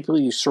kind of people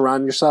you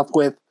surround yourself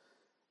with,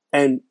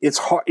 and it's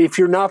hard if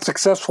you're not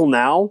successful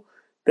now.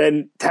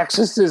 Then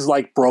Texas is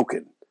like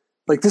broken.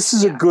 Like this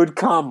is a good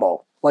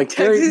combo. Like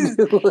Texas,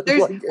 we're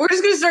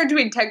just going to start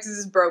doing Texas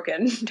is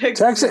broken.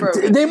 Texas is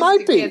broken. They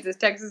might be.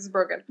 Texas is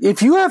broken.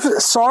 If you have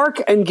Sark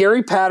and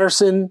Gary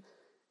Patterson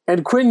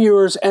and Quinn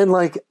Ewers and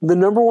like the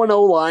number one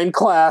O-line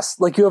class,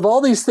 like you have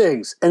all these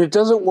things and it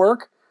doesn't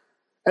work,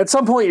 at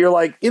some point you're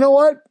like, you know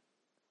what?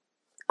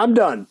 I'm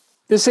done.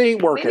 This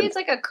ain't working. Maybe it's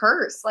like a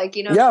curse. Like,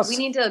 you know, we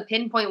need to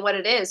pinpoint what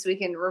it is so we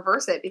can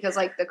reverse it because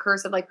like the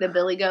curse of like the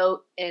Billy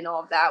Goat and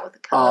all of that with the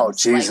Cubs. Oh,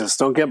 Jesus.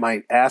 Don't get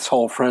my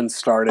asshole friends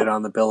started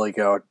on the Billy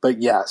Goat. But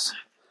yes.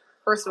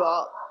 First of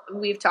all,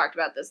 we've talked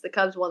about this. The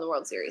Cubs won the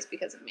World Series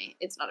because of me.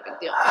 It's not a big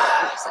deal.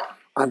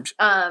 I'm just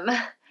saying.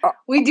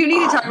 We do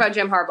need to talk about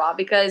Jim Harbaugh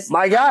because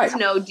my guy.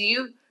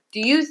 Do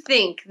you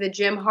think that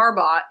Jim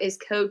Harbaugh is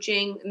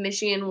coaching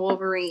Michigan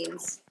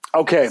Wolverines?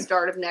 Okay.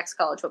 Start of next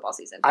college football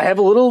season. I have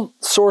a little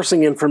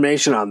sourcing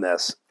information on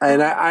this,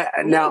 and I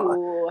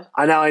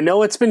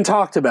know it's been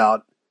talked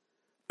about,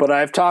 but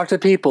I've talked to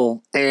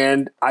people,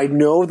 and I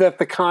know that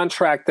the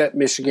contract that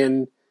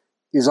Michigan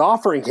is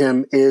offering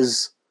him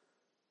is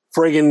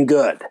friggin'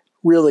 good,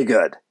 really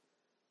good.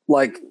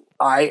 Like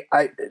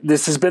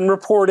this has been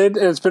reported,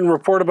 and it's been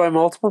reported by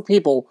multiple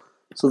people.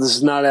 So this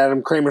is not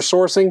Adam Kramer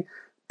sourcing,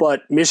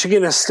 but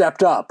Michigan has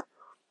stepped up,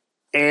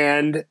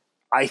 and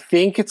I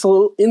think it's a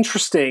little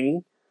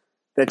interesting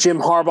that Jim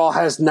Harbaugh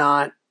has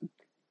not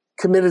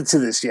committed to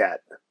this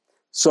yet.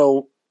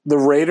 So the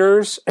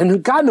Raiders,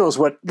 and God knows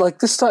what, like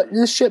this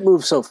shit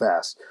moves so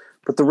fast.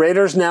 But the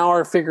Raiders now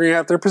are figuring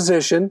out their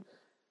position.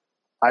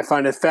 I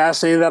find it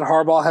fascinating that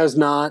Harbaugh has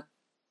not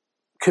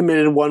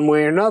committed one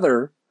way or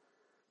another.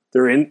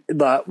 They're in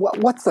the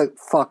what the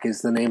fuck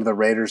is the name of the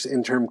Raiders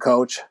interim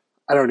coach?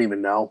 I don't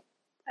even know.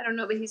 I don't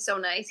know, but he's so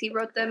nice. He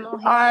wrote them all.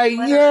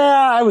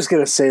 I was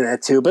gonna say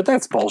that too, but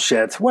that's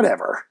bullshit.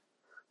 Whatever.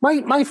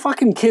 My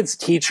fucking kids'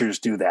 teachers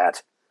do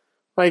that.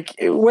 Like,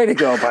 way to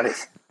go, buddy.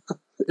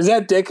 Is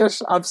that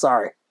dickish? I'm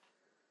sorry.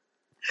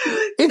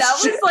 That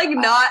was like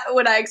not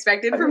what I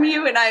expected from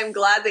you, and I am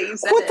glad that you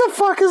said what it. What the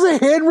fuck is a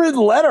handwritten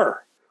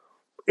letter?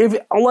 If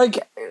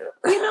like,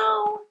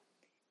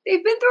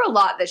 they've been through a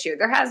lot this year.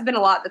 There has been a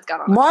lot that's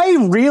gone on.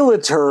 My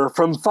realtor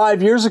from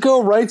 5 years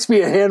ago writes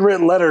me a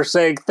handwritten letter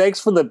saying,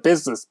 "Thanks for the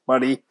business,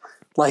 buddy.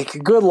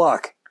 Like, good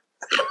luck."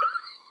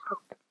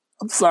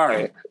 I'm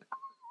sorry.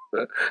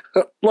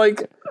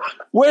 Like,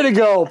 way to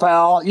go,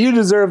 pal. You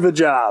deserve the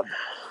job.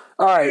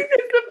 All right.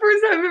 It's the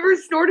first time I've ever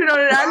snorted on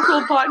an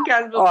actual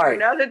podcast before. Right.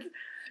 Now that's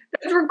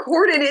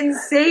recorded and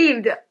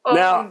saved. Oh,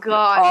 now, my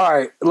God. All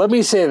right. Let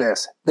me say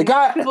this. The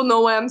guy. People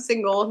know why I'm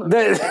single. No.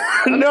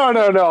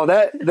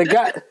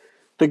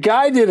 The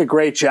guy did a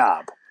great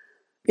job.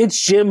 It's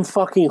Jim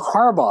fucking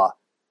Harbaugh.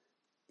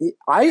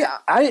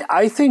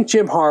 I think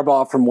Jim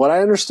Harbaugh, from what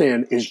I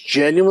understand, is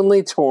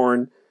genuinely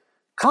torn.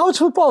 College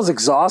football is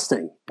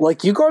exhausting.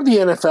 Like, you go to the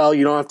NFL,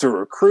 you don't have to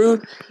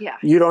recruit. Yeah.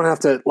 You don't have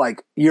to,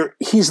 like,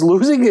 he's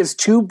losing his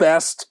two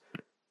best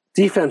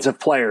defensive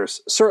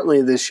players,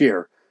 certainly this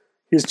year.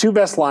 His two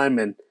best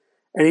linemen.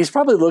 And he's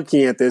probably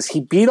looking at this.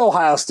 He beat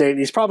Ohio State, and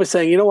he's probably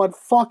saying, you know what,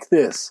 fuck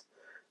this.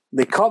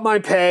 They cut my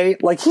pay.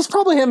 Like, he's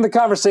probably having the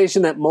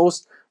conversation that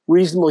most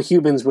reasonable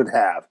humans would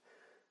have.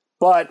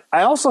 But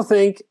I also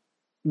think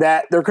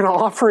that they're going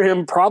to offer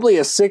him probably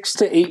a 6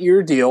 to 8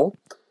 year deal.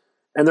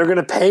 And they're going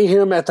to pay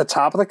him at the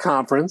top of the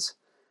conference.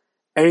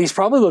 And he's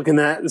probably looking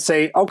at it and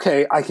say,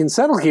 okay, I can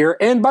settle here.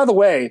 And by the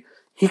way,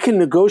 he can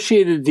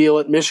negotiate a deal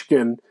at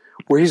Michigan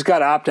where he's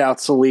got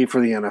opt-outs to leave for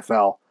the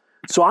NFL.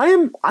 So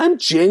I'm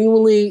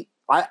genuinely,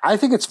 I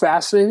think it's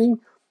fascinating,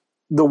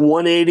 the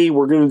 180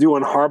 we're going to do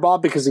on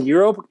Harbaugh, because a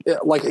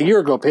year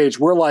ago, Paige,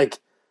 we're like,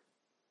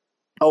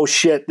 oh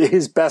shit,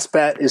 his best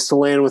bet is to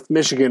land with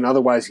Michigan.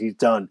 Otherwise, he's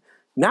done.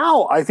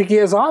 Now, I think he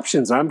has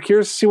options. I'm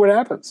curious to see what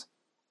happens.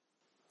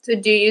 So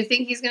do you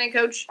think he's going to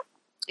coach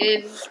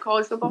in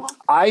college football?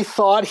 I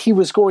thought he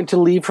was going to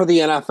leave for the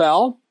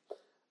NFL.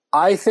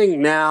 I think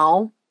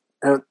now,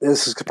 and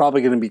this is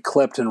probably going to be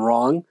clipped and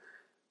wrong,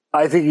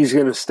 I think he's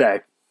going to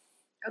stay.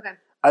 Okay.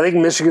 I think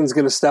Michigan's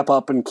going to step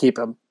up and keep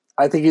him.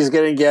 I think he's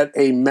going to get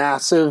a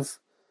massive,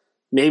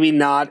 maybe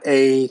not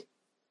a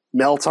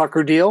Mel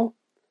Tucker deal,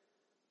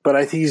 but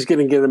I think he's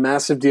going to get a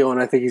massive deal,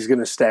 and I think he's going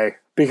to stay.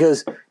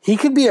 Because he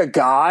could be a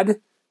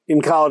god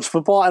in college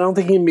football. I don't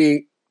think he can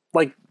be,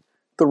 like,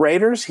 the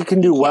Raiders. He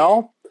can do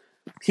well.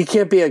 He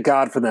can't be a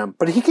god for them,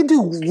 but he can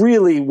do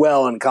really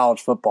well in college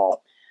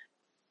football.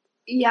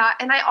 Yeah,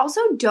 and I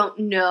also don't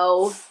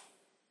know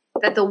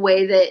that the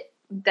way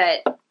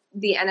that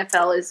the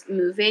NFL is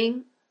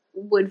moving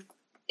would,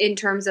 in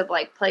terms of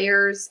like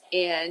players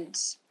and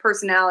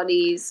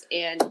personalities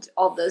and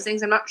all of those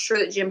things, I'm not sure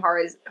that Jim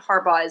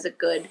Harbaugh is a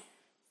good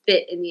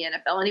fit in the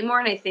NFL anymore.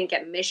 And I think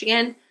at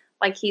Michigan,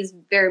 like, he's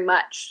very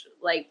much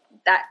like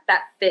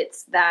that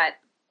fits that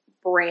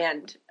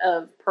brand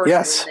of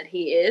person that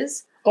he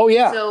is. Oh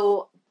yeah.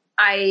 So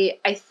I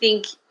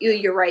think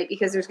you're right,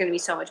 because there's going to be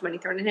so much money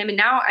thrown at him. And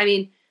now, I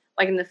mean,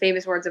 like in the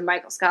famous words of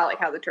Michael Scott, like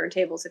how the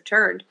turntables have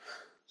turned,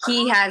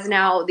 he has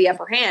now the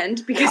upper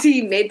hand because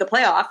he made the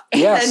playoff,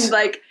 and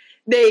like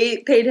they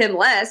paid him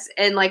less,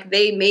 and like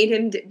they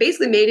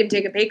basically made him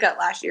take a pay cut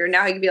last year.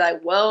 Now he can be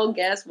like, well,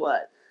 guess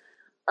what?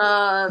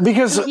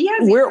 Because he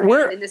has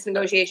where in this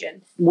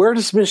negotiation. Where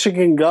does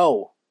Michigan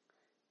go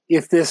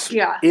if this?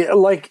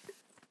 Like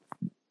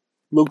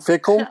Luke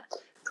Fickell.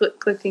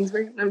 Cliff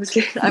Kingsbury. I'm just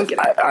kidding. I'm kidding.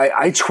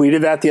 I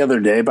tweeted that the other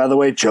day, by the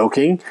way,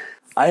 joking.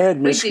 I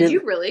had Michigan. Did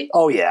you really?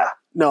 Oh yeah.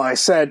 No, I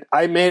said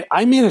I made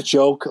a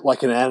joke,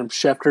 like an Adam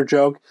Schefter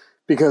joke,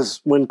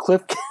 because when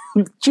Cliff,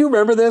 do you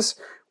remember this?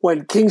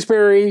 When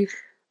Kingsbury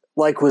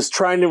was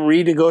trying to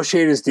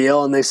renegotiate his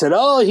deal, and they said,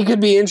 oh, he could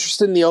be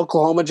interested in the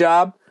Oklahoma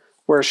job,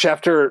 where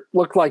Schefter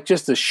looked like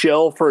just a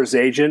shill for his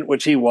agent,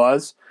 which he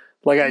was.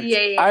 So I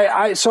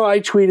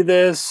tweeted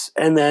this,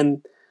 and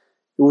then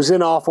it was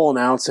in Awful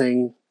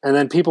Announcing. And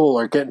then people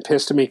are getting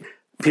pissed at me.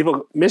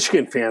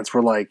 Michigan fans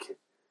were like,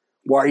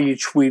 why are you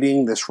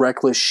tweeting this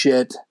reckless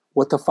shit?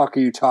 What the fuck are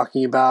you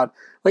talking about?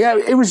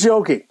 It was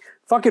joking.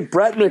 Fucking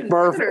Brett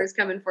McMurphy. Is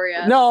coming for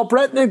you. No,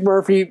 Brett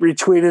McMurphy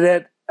retweeted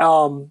it.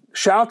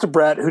 shout out to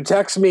Brett, who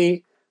texted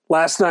me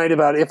last night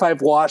about if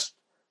I've watched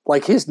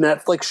like his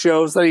Netflix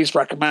shows that he's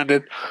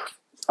recommended.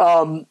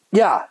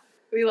 Yeah.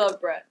 We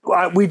love Brett.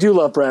 We do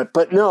love Brett,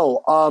 but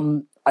no,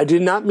 I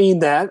did not mean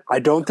that. I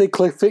don't think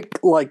Cliff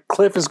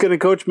is going to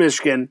coach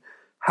Michigan.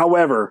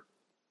 However,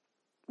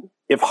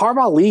 if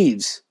Harbaugh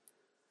leaves,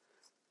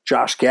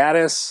 Josh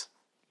Gaddis,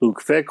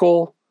 Luke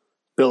Fickell,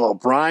 Bill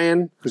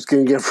O'Brien, who's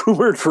going to get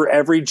rumored for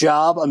every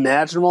job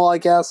imaginable, I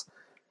guess,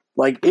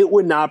 like it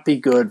would not be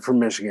good for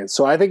Michigan.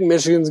 So I think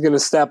Michigan's going to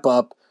step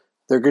up.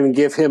 They're going to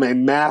give him a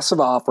massive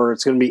offer.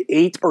 It's going to be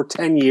 8 or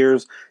 10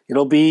 years.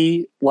 It'll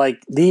be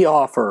like the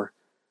offer,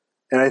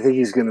 and I think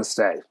he's going to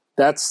stay.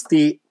 That's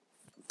the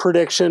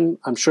prediction.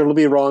 I'm sure it'll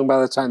be wrong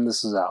by the time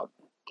this is out.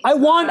 I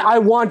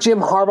want Jim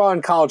Harbaugh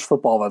in college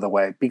football, by the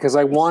way, because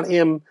I want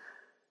him.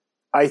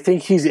 I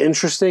think he's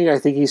interesting. I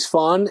think he's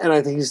fun, and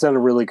I think he's done a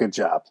really good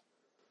job.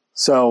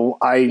 So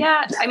I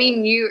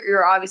mean,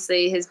 you're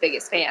obviously his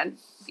biggest fan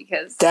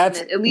because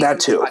at least that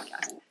too.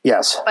 Podcast.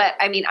 Yes, but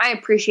I mean, I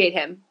appreciate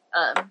him.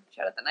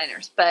 Shout out the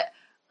Niners, but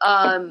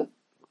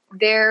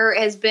there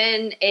has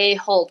been a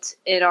halt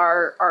in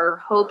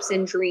our hopes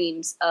and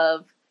dreams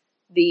of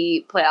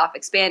the playoff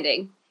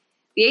expanding.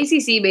 The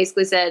ACC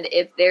basically said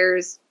if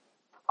there's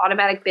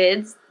automatic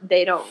bids,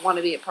 they don't want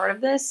to be a part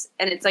of this,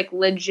 and it's like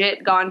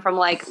legit gone from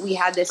like we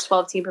had this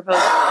 12-team proposal,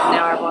 and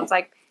now everyone's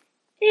like,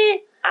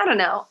 I don't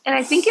know. And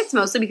I think it's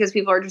mostly because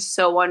people are just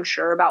so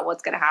unsure about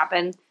what's going to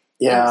happen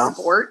in the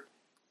sport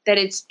that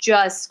it's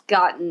just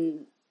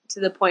gotten to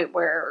the point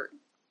where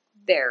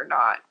they're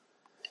not.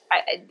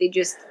 They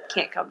just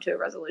can't come to a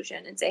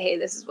resolution and say, hey,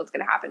 this is what's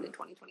going to happen in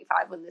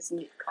 2025 when this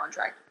new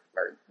contract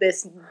or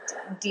this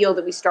deal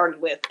that we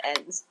started with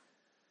ends.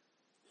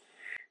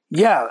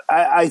 Yeah,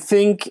 I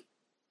think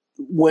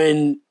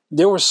when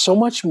there was so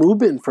much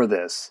movement for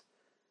this,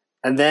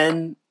 and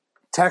then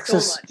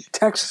Texas,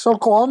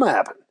 Oklahoma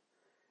happened.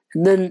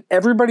 And then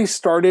everybody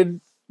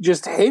started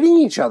just hating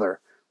each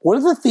other. One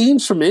of the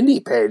themes from Indy,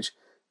 Paige,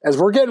 as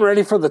we're getting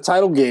ready for the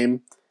title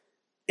game,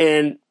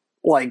 and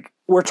like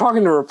we're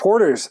talking to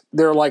reporters,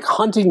 they're like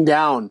hunting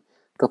down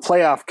the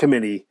playoff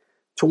committee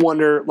to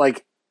wonder,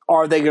 like,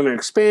 are they going to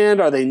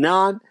expand? Are they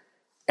not?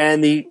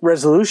 And the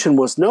resolution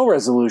was no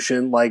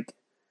resolution. Like,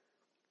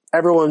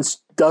 everyone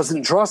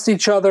doesn't trust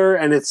each other,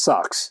 and it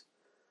sucks.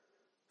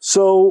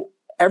 So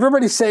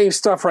everybody's saying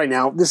stuff right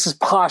now. This is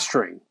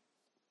posturing.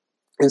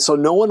 And so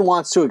no one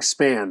wants to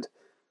expand.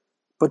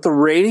 But the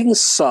ratings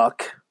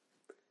suck,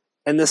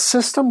 and the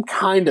system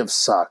kind of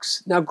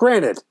sucks. Now,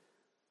 granted,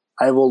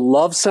 I will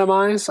love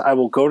semis. I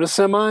will go to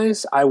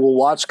semis. I will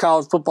watch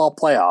college football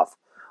playoff.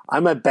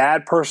 I'm a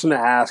bad person to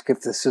ask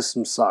if the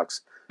system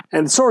sucks.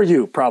 And so are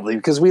you, probably,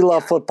 because we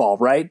love football,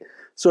 right?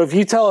 So if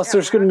you tell us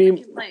there's going to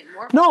be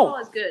more football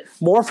is good.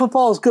 More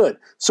football is good.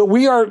 So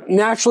we are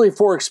naturally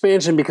for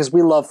expansion because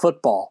we love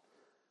football.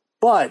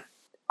 But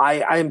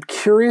I'm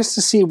curious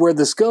to see where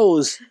this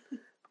goes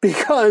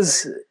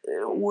because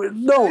I was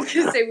going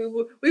to say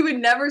we would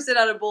never sit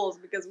out of bowls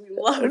because we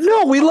love football.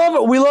 No, we love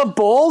it. We love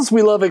bowls.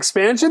 We love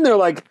expansion. They're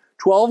like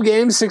 12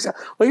 games, 6.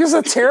 Like, it's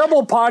a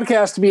terrible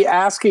podcast to be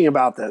asking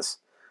about this.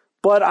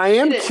 But I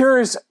am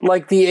curious,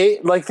 like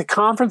the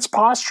conference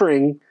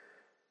posturing,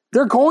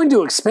 they're going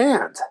to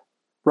expand,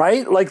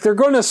 right? Like they're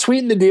going to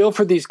sweeten the deal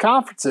for these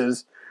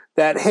conferences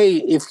that, hey,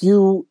 if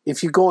you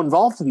go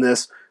involved in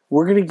this,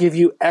 we're going to give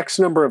you X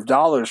number of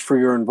dollars for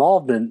your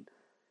involvement.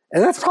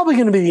 And that's probably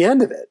going to be the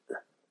end of it.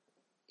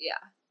 Yeah.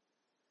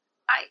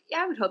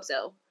 I would hope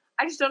so.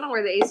 I just don't know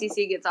where the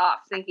ACC gets off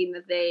thinking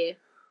that they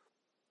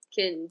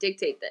can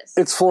dictate this.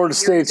 It's Florida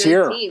State's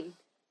year.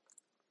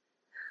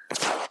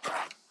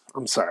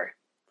 I'm sorry.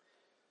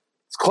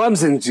 It's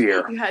Clemson's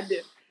year. You had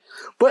to.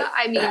 But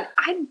I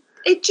mean,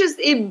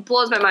 it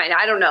blows my mind.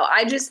 I don't know.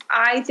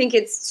 I think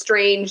it's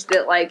strange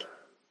that like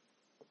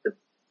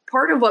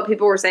part of what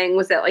people were saying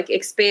was that like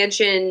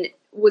expansion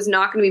was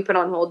not going to be put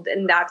on hold,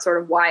 and that's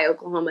sort of why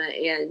Oklahoma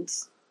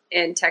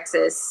and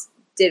Texas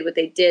did what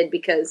they did,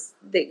 because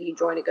that you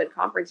join a good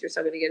conference, you're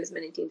still going to get as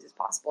many teams as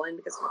possible in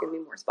because there's going to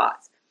be more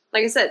spots.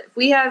 Like I said, if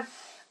we have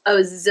a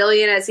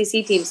zillion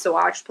SEC teams to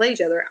watch play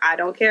each other, I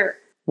don't care.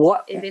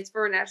 What if it's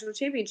for a national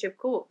championship?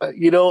 Cool.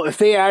 If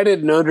they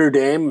added Notre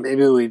Dame,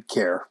 maybe we'd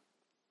care.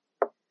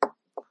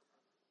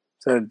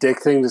 Is that a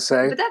dick thing to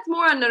say? But that's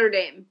more on Notre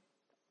Dame.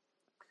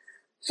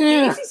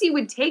 Yeah. The ACC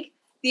would take.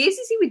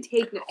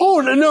 Oh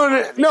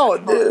no!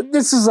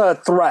 This is a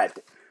threat.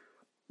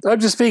 I'm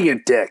just being a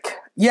dick.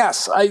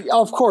 Yes,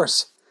 of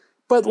course,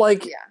 but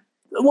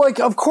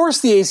of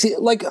course the ACC.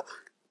 Like,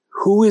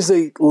 who is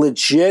a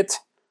legit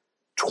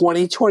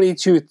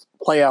 2022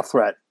 playoff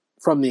threat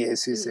from the ACC?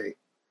 Mm-hmm.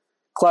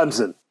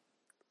 Clemson.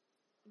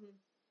 Mm-hmm.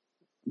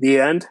 The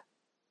end?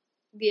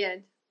 The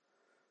end.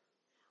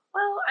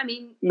 Well, I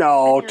mean...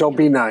 No, don't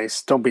be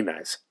nice. Don't be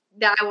nice.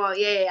 I won't.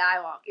 Yeah,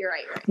 I won't. You're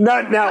right.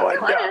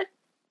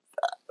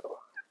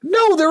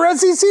 No, they're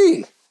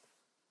SEC.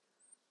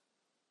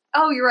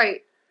 Oh, you're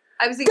right.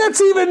 I was thinking...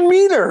 That's even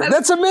meaner.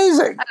 That's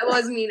amazing. That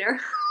was meaner.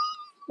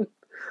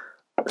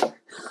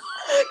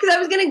 Because I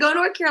was going to go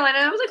North Carolina.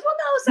 And I was like, well,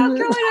 no, South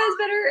Carolina is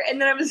better.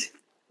 And then I was,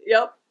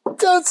 yep.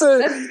 That's what's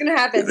going to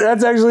happen.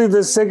 That's actually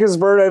the sickest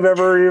bird I've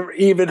ever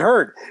even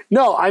heard.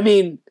 No, I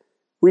mean,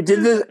 we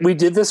did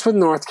this with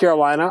North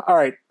Carolina. All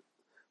right.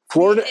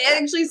 Florida.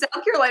 Actually,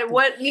 South Carolina,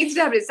 what needs to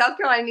happen is South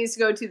Carolina needs to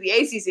go to the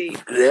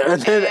ACC.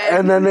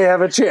 And then they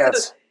have a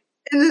chance.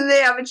 And then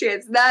they have a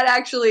chance. That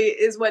actually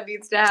is what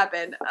needs to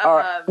happen.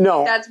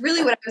 No. That's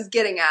really what I was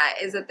getting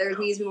at, is that there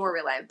needs to be more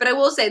reliance. But I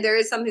will say there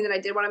is something that I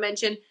did want to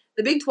mention.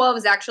 The Big 12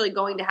 is actually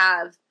going to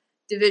have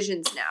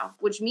divisions now,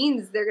 which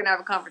means they're going to have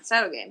a conference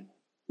title game.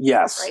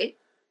 Yes. Right?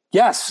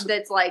 Yes.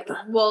 That's like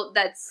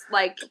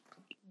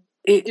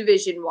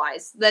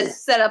division-wise. That's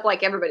set up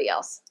like everybody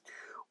else.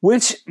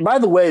 Which, by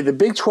the way, the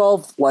Big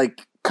 12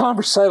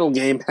 conference title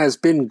game has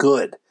been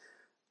good.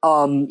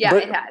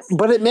 It has.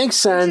 But it makes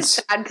sense.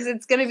 Because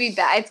it's going to be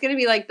bad. It's going to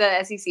be like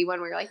the SEC one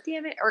where you're like,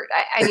 damn it. Or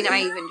I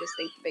even just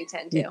think the Big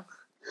 10 too.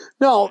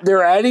 No,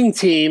 they're adding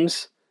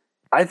teams.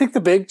 I think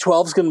the Big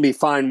 12 is going to be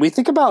fine. You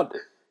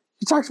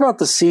talked about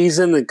the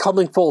season and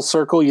coming full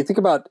circle. You think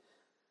about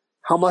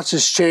how much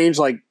has changed.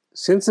 Like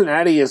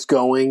Cincinnati is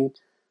going.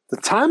 The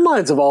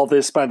timelines of all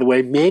this, by the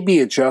way, may be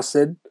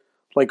adjusted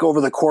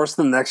over the course of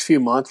the next few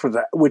months,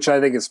 which I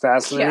think is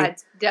fascinating. Yeah,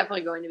 it's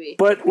definitely going to be.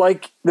 But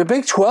the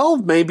Big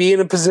 12 may be in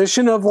a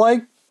position of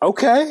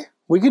okay,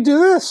 we could do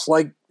this.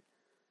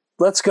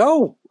 Let's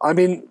go. I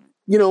mean,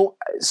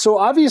 so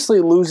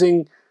obviously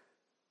losing.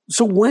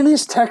 So when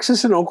is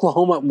Texas and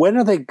Oklahoma? When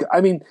are they?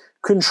 I mean,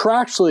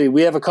 contractually,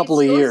 we have a couple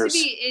of years.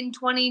 It's supposed to be in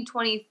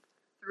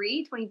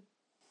 2023,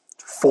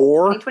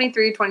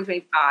 2023,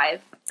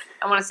 2025.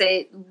 I want to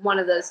say one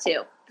of those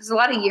two. There's a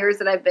lot of years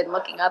that I've been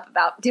looking up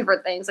about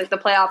different things. Like the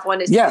playoff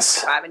one is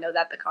 2025. I know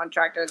that the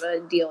contract or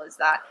the deal is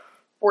that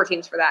 4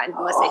 teams for that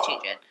unless they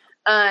change it.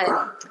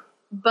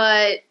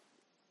 But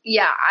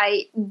yeah,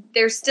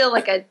 there's still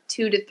a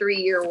 2 to 3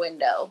 year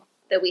window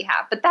that we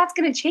have, but that's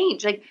going to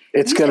change.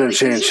 It's going to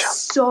change. There's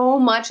just so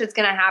much that's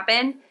going to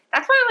happen.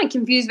 That's why I'm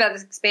confused about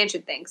this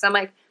expansion thing. So I'm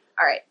like,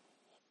 all right,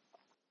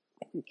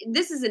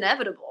 this is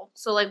inevitable.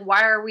 So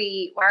why are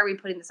we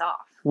putting this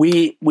off?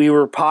 We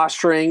were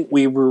posturing.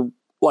 We were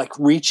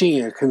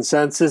reaching a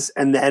consensus,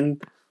 and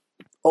then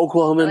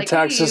Oklahoma and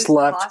Texas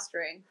left.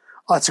 Posturing.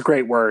 Oh, that's a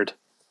great word.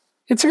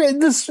 It's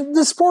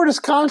the sport is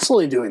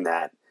constantly doing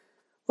that.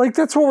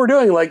 That's what we're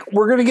doing.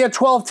 We're going to get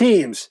 12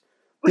 teams.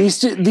 These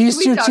two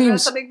teams.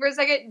 About something for a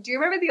second? Do you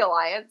remember the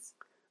Alliance?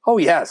 Oh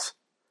yes.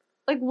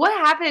 What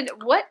happened?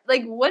 What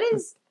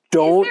is?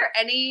 Don't. Is there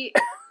any?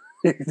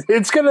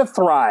 It's going to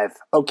thrive.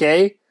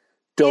 Okay.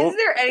 Is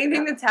there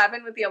anything that's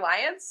happened with the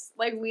Alliance?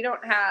 We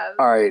don't have.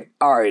 All right.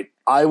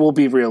 I will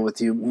be real with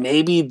you.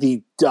 Maybe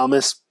the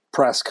dumbest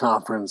press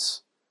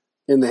conference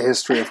in the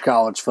history of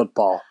college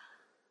football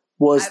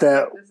was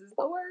that this is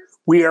the worst.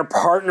 We are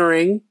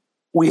partnering.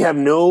 We have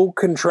no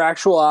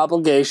contractual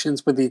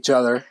obligations with each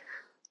other,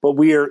 but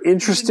we are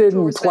interested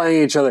in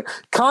playing each other.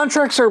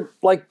 Contracts are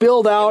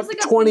billed out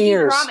 20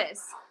 years.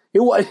 Promise.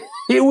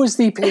 It was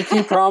the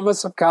pinky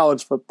promise of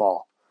college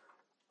football.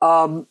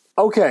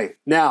 Okay,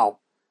 now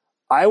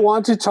I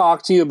want to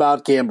talk to you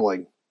about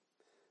gambling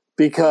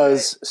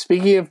because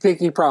speaking of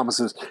pinky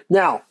promises,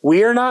 now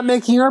we are not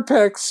making our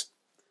picks.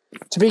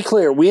 To be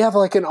clear, we have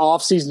an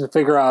off season to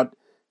figure out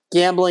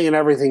gambling and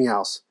everything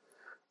else.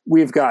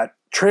 We've got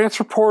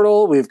transfer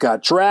portal, we've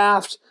got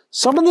draft.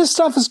 Some of this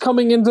stuff is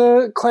coming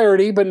into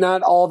clarity, but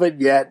not all of it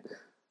yet.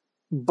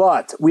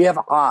 But we have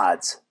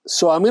odds.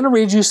 So I'm going to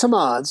read you some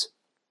odds,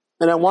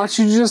 and I want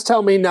you to just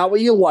tell me not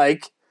what you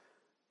like,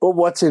 but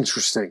what's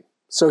interesting.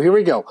 So here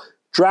we go.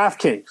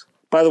 DraftKings,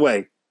 by the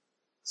way,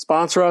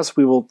 sponsor us.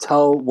 We will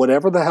tell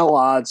whatever the hell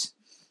odds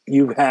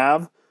you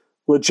have,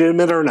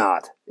 legitimate or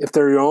not. If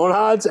they're your own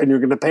odds and you're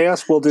going to pay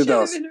us, we'll do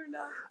those.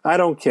 I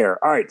don't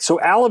care. All right, so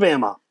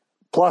Alabama,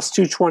 plus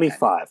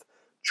 225.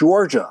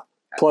 Georgia,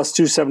 plus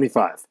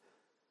 275.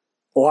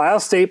 Ohio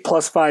State,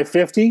 plus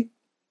 550.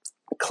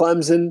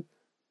 Clemson,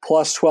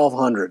 plus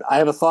 1,200. I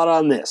have a thought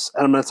on this,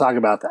 and I'm going to talk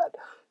about that.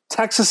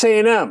 Texas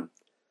A&M,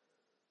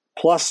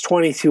 plus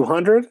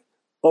 2,200.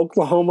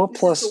 Oklahoma,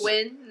 plus... to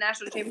win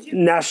national championship?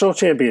 National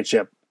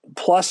championship.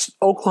 Plus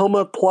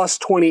Oklahoma, plus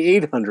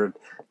 2,800.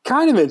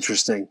 Kind of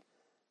interesting.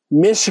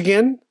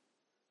 Michigan,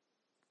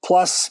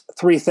 plus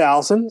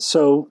 3,000,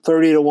 so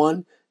 30 to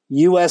 1.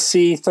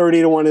 USC,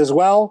 30 to 1 as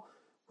well.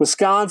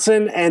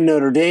 Wisconsin and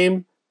Notre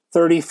Dame,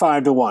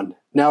 35 to 1.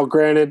 Now,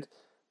 granted,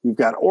 we've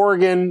got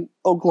Oregon,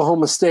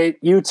 Oklahoma State,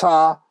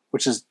 Utah,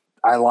 which is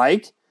I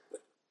like,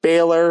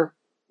 Baylor,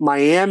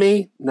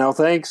 Miami, no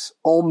thanks,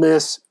 Ole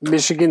Miss,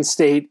 Michigan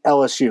State,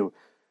 LSU.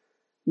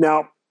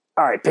 Now,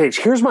 all right, Paige,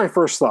 here's my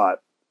first thought.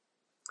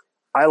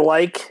 I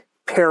like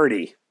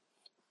parity.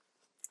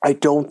 I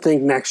don't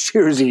think next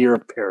year is a year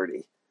of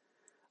parity.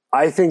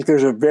 I think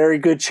there's a very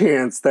good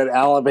chance that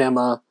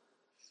Alabama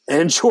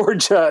and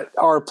Georgia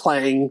are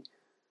playing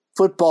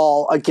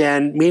football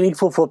again,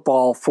 meaningful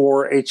football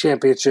for a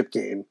championship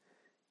game.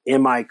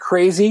 Am I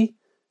crazy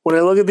when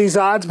I look at these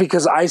odds?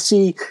 Because I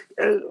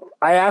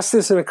asked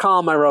this in a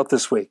column I wrote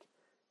this week.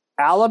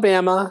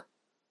 Alabama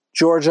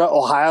Georgia,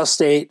 Ohio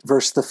State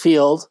versus the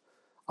field.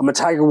 I'm a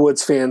Tiger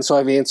Woods fan, so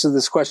I've answered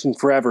this question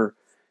forever.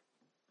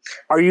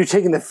 Are you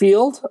taking the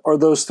field or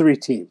those three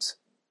teams?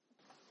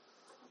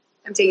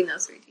 I'm taking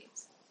those three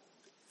teams.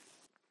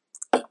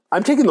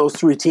 I'm taking those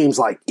three teams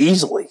like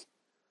easily.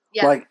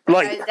 Yeah,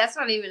 that's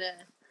not even a.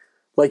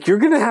 Like you're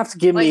gonna have to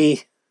give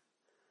me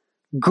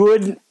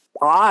good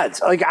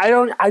odds. Like I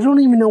don't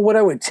even know what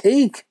I would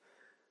take.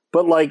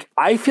 But like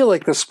I feel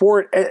like the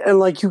sport and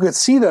like you could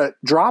see the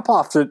drop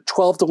off to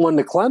 12-1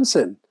 to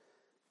Clemson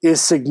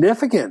is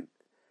significant.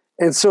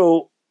 And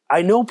so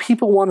I know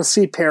people want to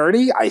see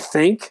parity. I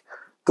think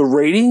the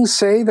ratings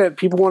say that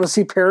people want to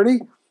see parity.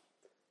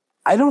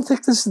 I don't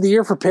think this is the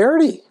year for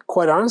parity,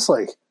 quite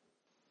honestly.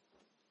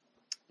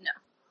 No.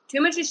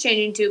 Too much is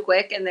changing too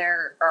quick, and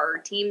there are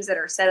teams that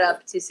are set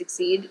up to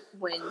succeed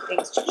when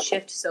things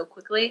shift so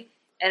quickly.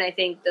 And I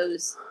think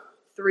those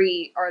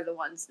three are the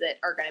ones that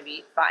are going to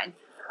be fine.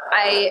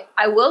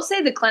 I will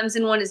say the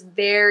Clemson one is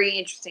very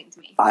interesting to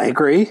me. I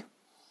agree.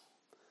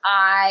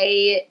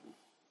 I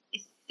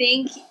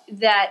think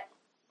that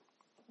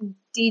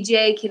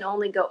DJ can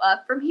only go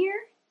up from here.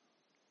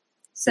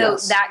 So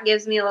that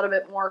gives me a little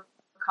bit more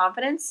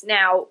confidence.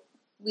 Now,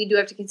 we do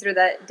have to consider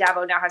that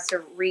Dabo now has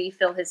to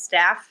refill his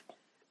staff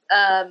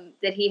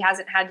that he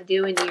hasn't had to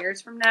do in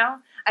years from now.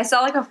 I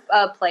saw like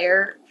a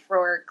player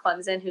for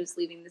Clemson who's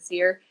leaving this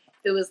year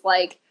who was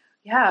like,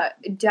 yeah,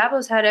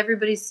 Dabo's had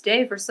everybody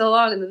stay for so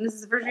long, and then this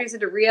is the first year he's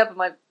had to re-up. I'm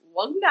like,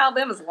 welcome to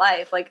Alabama's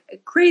life. Like,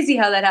 crazy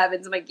how that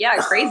happens. I'm like, yeah,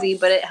 crazy,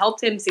 but it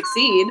helped him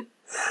succeed.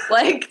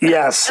 Like,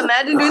 yes.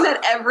 Imagine doing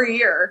that every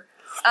year.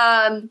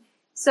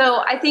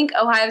 So I think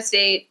Ohio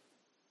State,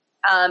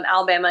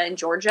 Alabama, and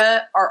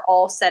Georgia are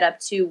all set up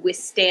to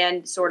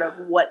withstand sort of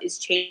what is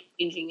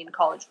changing in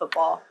college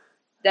football.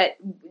 That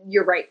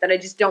you're right, that I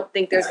just don't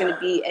think there's going to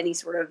be any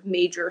sort of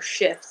major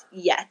shift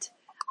yet.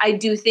 I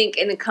do think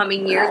in the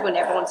coming years when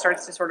everyone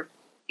starts to sort of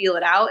feel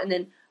it out, and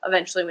then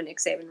eventually when Nick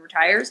Saban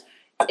retires,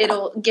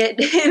 it'll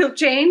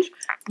change.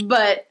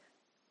 But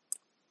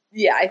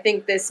yeah, I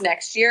think this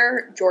next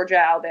year, Georgia,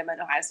 Alabama,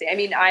 and Ohio State. I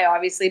mean, I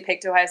obviously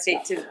picked Ohio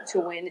State to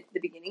win at the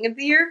beginning of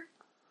the year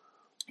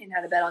and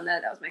had a bet on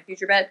that. That was my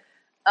future bet.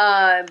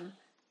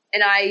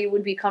 And I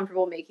would be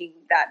comfortable making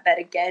that bet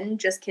again,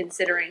 just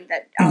considering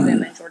that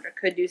Alabama and Georgia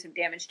could do some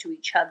damage to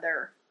each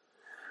other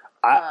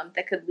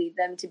that could lead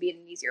them to be in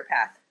an easier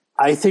path.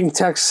 I think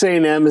Texas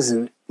A&M is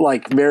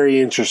like very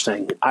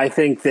interesting. I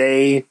think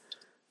they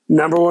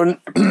number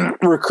one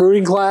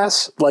recruiting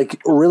class,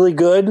 like really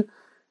good.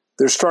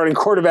 Their starting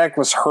quarterback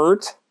was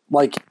hurt,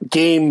 like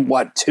game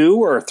 2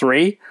 or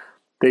 3.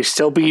 They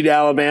still beat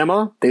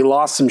Alabama. They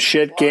lost some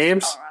shit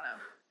games. Colorado.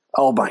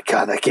 Oh my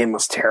god, that game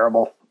was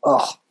terrible.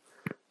 Oh,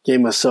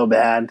 game was so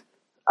bad.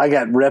 I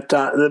got ripped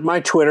on.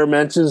 My Twitter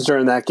mentions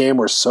during that game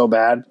were so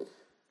bad.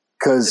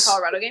 The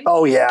Colorado game?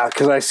 Oh yeah,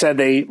 because I said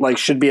they like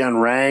should be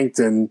unranked,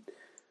 and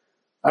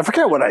I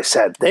forget what I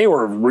said. They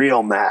were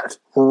real mad,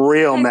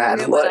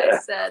 mad. What I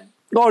said.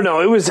 Oh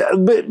no, it was,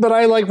 but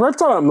I like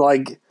ripped on them.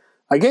 Like,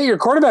 I get your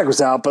quarterback was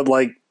out, but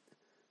like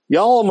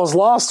y'all almost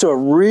lost to a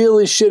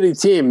really shitty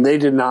team. They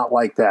did not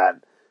like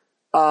that.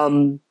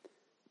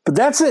 But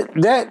that's it.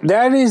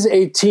 That is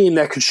a team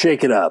that could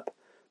shake it up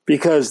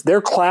because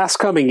their class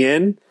coming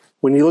in,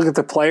 when you look at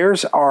the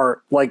players,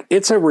 are like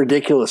it's a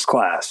ridiculous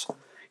class.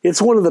 It's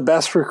one of the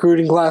best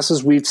recruiting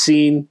classes we've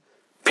seen,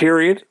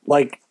 period.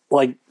 Like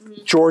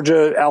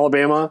Georgia,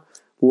 Alabama,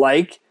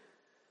 like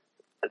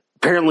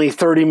apparently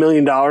 $30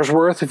 million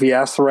worth if you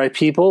ask the right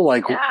people.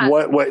 Like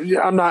what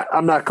I'm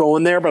not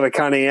going there, but I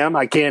kind of am.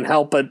 I can't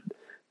help but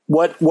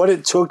what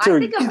it took to. I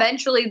think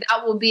eventually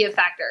that will be a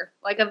factor.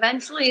 Like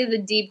eventually the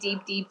deep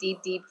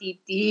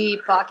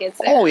pockets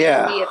there will be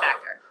a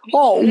factor.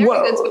 Oh,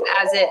 well,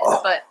 as is,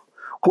 but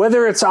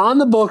whether it's on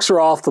the books or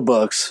off the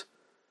books.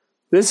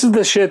 This is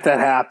the shit that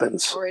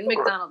happens. Or in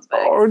McDonald's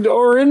bags.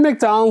 Or in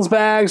McDonald's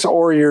bags,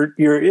 or your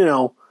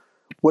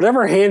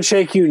whatever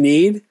handshake you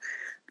need.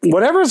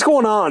 Whatever's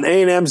going on,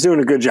 A&M's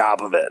doing a good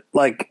job of it.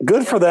 Like,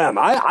 good for them.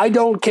 I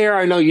don't care.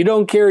 I know you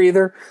don't care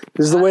either.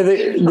 This is the way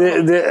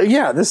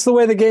this is the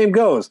way the game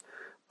goes.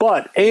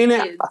 But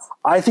A&M,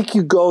 I think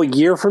you go a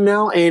year from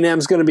now,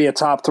 A&M's going to be a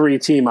top 3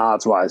 team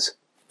odds-wise,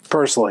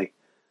 personally.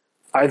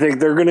 I think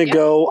they're going to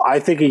go,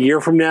 I think a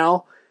year from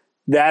now,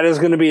 that is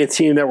going to be a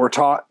team that we're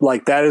taught,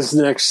 like that is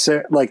the next,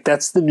 like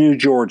that's the new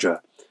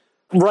Georgia.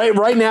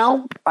 Right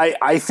now,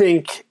 I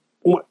think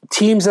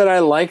teams that I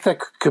like that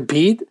could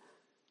compete,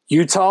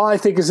 Utah I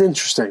think is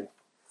interesting.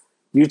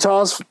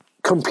 Utah's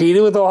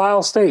competed with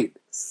Ohio State.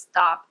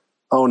 Stop.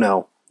 Oh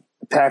no.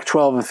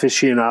 Pac-12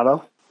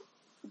 aficionado.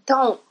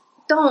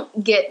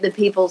 Don't get the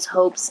people's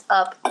hopes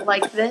up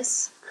like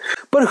this.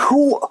 But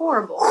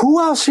horrible. Who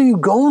else are you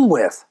going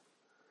with?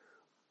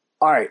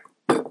 All right.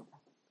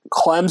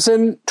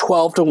 Clemson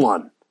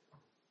 12-1,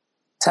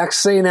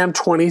 Texas A&M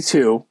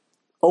 22,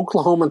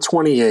 Oklahoma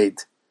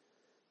 28,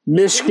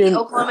 Michigan.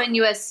 Oklahoma and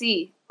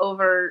USC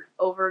over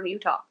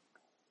Utah.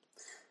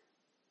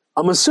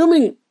 I'm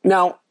assuming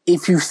now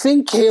if you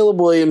think Caleb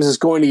Williams is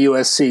going to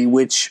USC,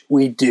 which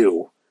we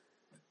do,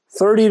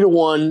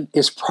 30-1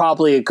 is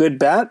probably a good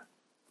bet.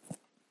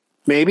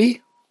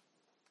 Maybe.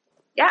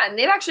 Yeah, and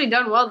they've actually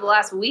done well the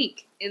last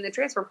week in the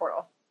transfer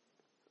portal.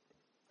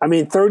 I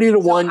mean,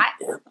 30-1,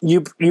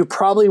 you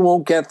probably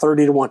won't get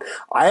 30-1.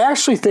 I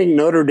actually think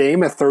Notre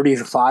Dame at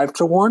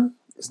 35-1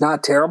 is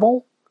not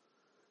terrible.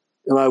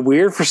 Am I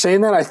weird for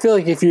saying that? I feel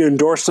like if you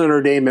endorse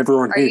Notre Dame,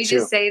 everyone hates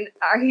you.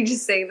 Are you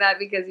just saying that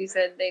because you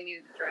said they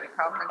needed to join a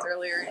conference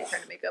earlier and you're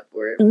trying to make up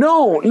for it?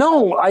 No.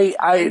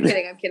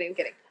 I'm kidding.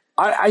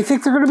 I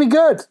think they're going to be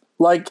good.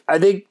 Like, I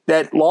think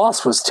that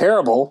loss was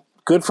terrible.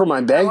 Good for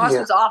my bank. The loss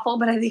was awful,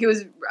 but I think it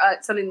was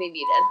something they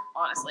needed.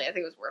 Honestly, I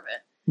think it was worth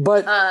it.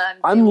 But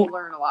we'll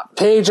learn a lot.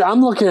 Paige,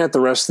 I'm looking at the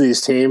rest of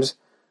these teams.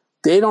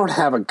 They don't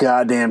have a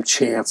goddamn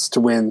chance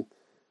to win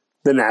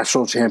the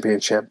national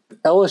championship.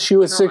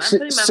 LSU at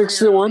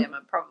 6-1.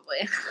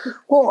 Probably.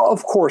 Well,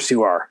 of course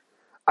you are.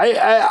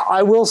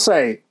 I will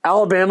say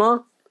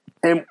Alabama,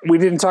 and we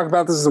didn't talk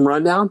about this in the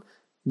rundown.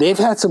 They've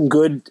had some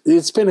good.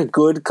 It's been a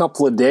good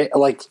couple of days.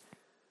 Like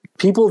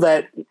people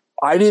that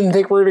I didn't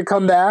think were going to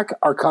come back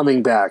are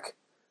coming back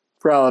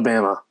for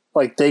Alabama.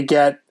 Like they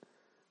get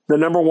the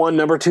number 1,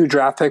 number 2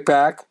 draft pick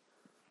back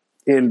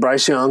in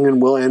Bryce Young and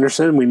Will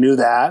Anderson. We knew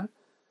that.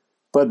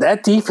 But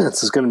that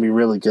defense is going to be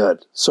really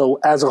good. So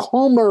as a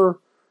homer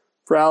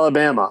for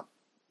Alabama,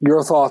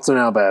 your thoughts on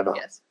Alabama?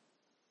 Yes.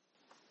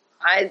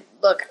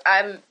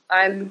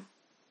 I'm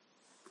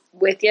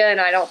with you, and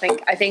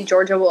I think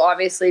Georgia will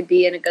obviously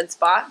be in a good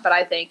spot, but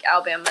I think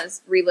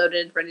Alabama's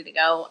reloaded, ready to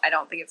go. I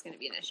don't think it's going to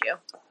be an issue.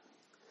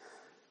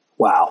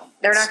 Wow.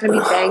 They're not going to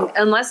be banged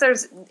unless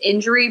there's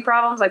injury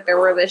problems like there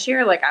were this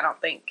year. Like I don't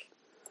think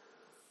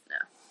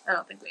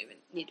we even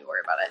need to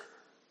worry about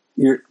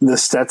it. The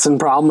Stetson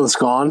problem is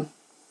gone.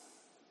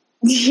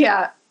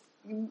 Yeah.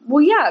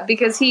 Well, yeah,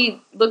 because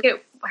look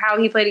at how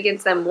he played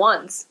against them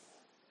once.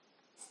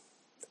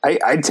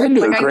 I tend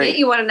to agree. I get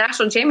you won a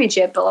national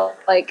championship, but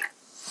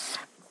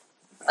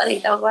buddy,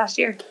 that was last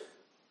year.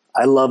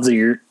 I love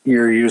your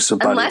use of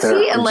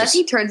buddy. Unless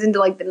he turns into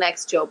like the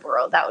next Joe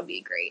Burrow, that would be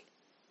great.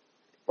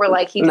 Where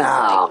like he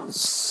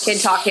just can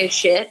talk his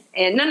shit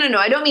and no,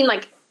 I don't mean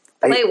like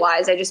play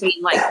wise. I just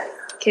mean like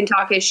can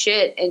talk his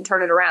shit and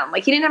turn it around.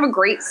 Like he didn't have a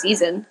great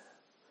season.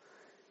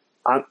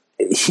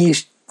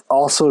 He's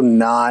also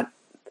not.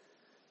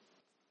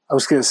 I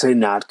was going to say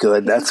not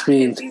good. That's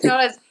mean.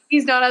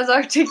 He's not as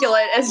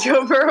articulate as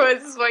Joe Burrow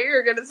is. Is what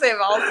you're going to say.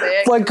 But I'll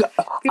say it. Like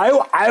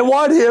I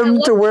want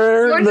him to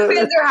wear. Georgia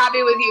fans are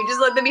happy with you.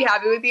 Just let them be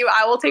happy with you.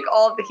 I will take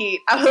all of the heat.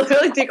 I will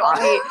literally take all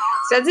the heat.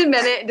 Stetson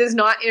Bennett does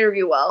not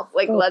interview well.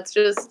 Like let's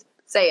just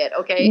say it,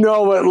 okay?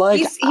 No, but like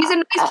he's a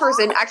nice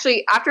person.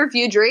 Actually, after a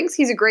few drinks,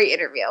 he's a great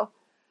interview.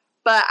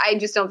 But I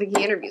just don't think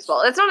he interviews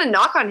well. That's not a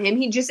knock on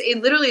him.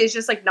 It literally is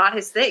just like not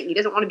his thing. He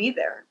doesn't want to be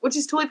there, which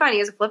is totally fine. He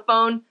has a flip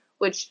phone,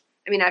 which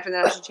I mean, after the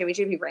national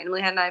championship, he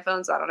randomly had an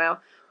iPhone, so I don't know.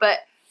 But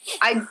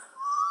I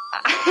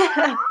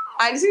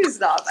just need to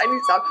stop.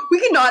 We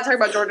cannot talk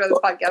about Georgia on this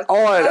podcast.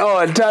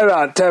 Oh,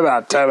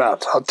 time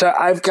out.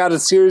 I've got a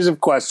series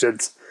of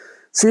questions.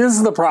 See, this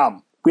is the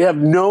problem. We have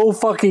no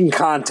fucking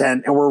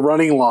content, and we're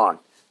running long.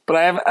 But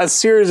I have a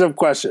series of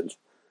questions.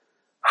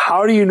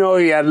 How do you know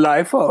he had an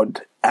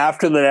iPhone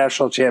after the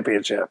national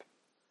championship?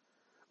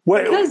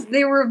 Because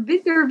there were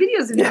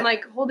videos of him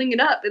like holding it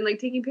up and like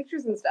taking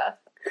pictures and stuff.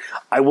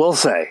 I will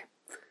say.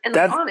 And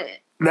like on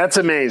it. That's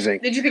amazing.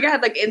 Did you think I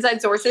had like inside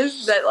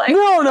sources that like?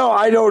 No,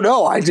 I don't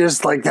know. I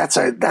just like that's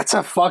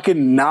a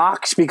fucking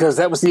knocks because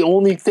that was the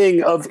only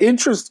thing of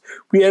interest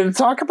we had to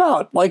talk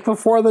about. Like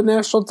before the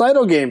national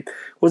title game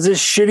was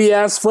this shitty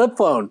ass flip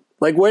phone.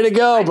 Like way to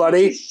go,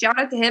 buddy! Shout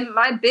out to him.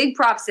 My big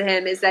props to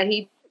him is that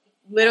he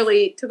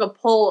literally took a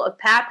pull of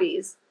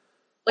Pappy's.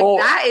 Like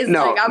that is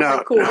I was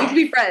like, cool. We could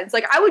be friends.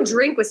 Like I would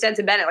drink with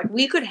Stetson Bennett. Like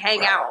we could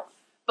hang out.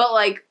 But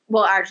like,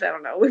 well, actually, I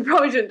don't know. We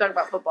probably shouldn't talk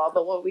about football.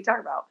 But what would we talk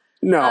about?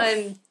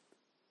 No.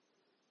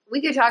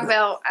 We could talk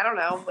about, I don't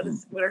know,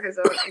 what are his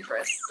own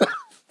interests?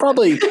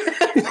 Probably.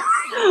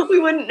 We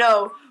wouldn't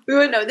know.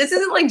 This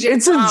isn't like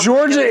James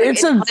Georgia.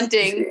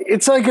 Hunting.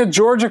 It's like a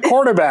Georgia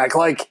quarterback,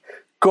 like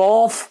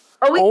golf.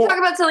 Oh, we can talk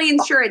about selling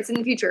insurance in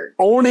the future.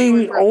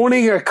 Owning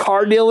a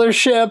car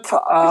dealership.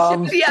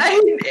 In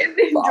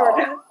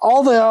Georgia.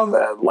 All the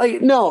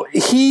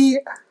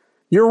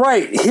you're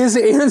right. His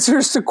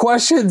answers to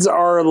questions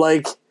are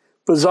like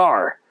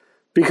bizarre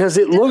because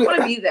it looks.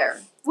 Want to be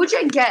there, which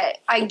I get.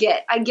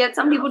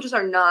 Some people just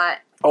are not.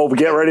 Oh,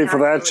 get ready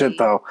for that shit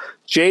though.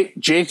 Jake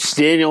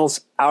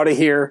Daniels out of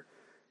here.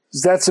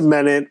 Stetson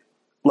Bennett,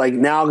 like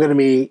now going to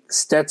be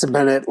Stetson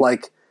Bennett,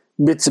 like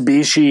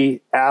Mitsubishi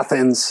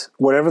Athens,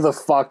 whatever the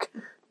fuck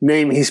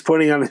name he's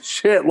putting on his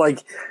shit. Like,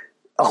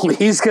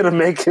 he's going to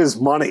make his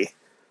money.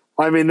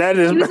 I mean, that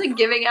is. He was like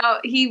giving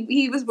out.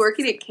 He was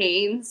working at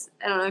Cane's.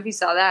 I don't know if you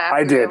saw that.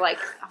 I did. Like,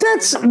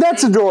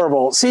 that's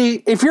adorable.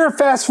 See, if you're a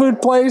fast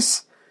food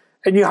place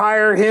and you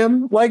hire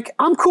him, like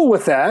I'm cool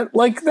with that.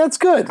 Like that's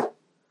good.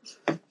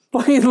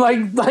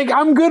 Like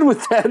I'm good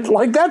with that.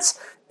 Like that's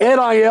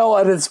NIL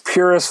at its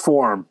purest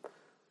form.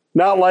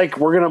 Not like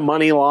we're going to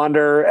money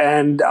launder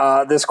and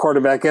this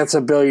quarterback gets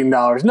 $1 billion.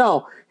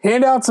 No,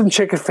 hand out some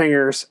chicken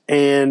fingers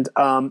and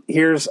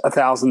here's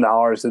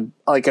 $1,000 in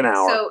like an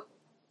hour. So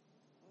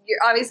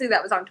obviously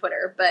that was on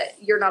Twitter, but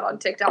you're not on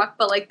TikTok.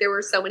 But like there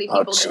were so many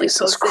people that like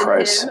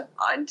posted him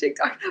on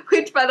TikTok.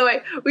 Which, by the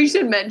way, we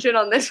should mention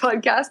on this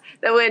podcast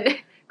that when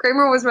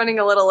Kramer was running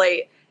a little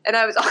late, and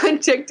I was on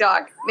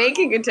TikTok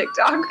making a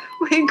TikTok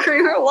when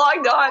Kramer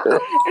logged on,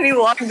 and he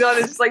logged on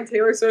and just like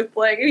Taylor Swift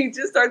playing, and he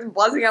just starts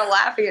buzzing out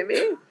laughing at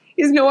me.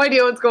 He has no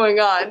idea what's going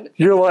on.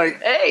 You're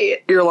like,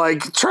 hey, you're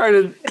like trying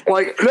to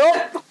like,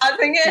 nope,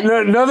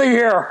 nothing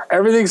here.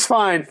 Everything's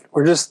fine.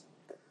 We're just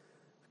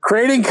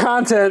creating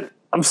content.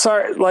 I'm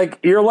sorry, like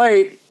you're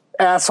late,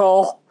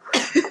 asshole.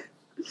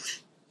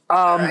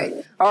 All right.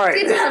 Let's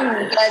get to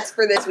some bets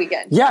for this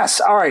weekend.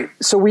 Yes. All right.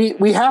 So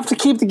we have to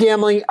keep the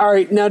gambling. All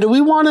right. Now, do we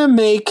want to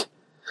make?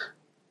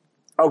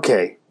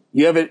 Okay,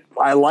 you have it.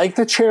 I like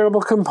the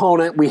charitable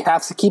component. We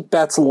have to keep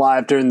bets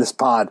alive during this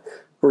pod.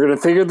 We're gonna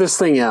figure this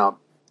thing out.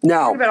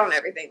 Now, bet on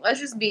everything. Let's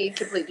just be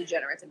complete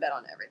degenerates and bet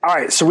on everything. All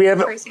right. So we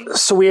have.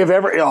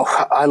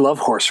 Oh, I love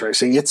horse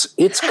racing. It's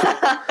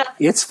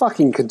it's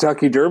fucking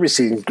Kentucky Derby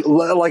season.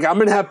 Like I'm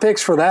gonna have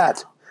picks for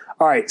that.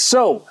 All right.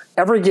 So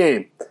every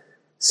game.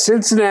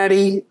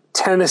 Cincinnati,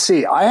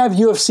 Tennessee. I have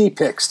UFC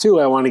picks too.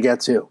 I want to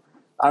get to.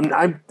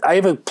 I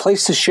have a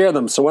place to share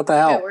them. So what the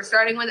hell? Yeah, we're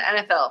starting with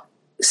NFL.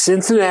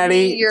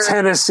 Cincinnati,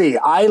 Tennessee.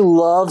 I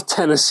love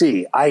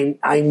Tennessee. I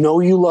know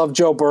you love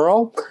Joe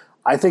Burrow.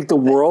 I think the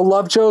world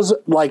loves Joe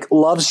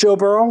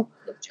Burrow.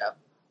 Love Joe.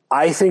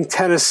 I think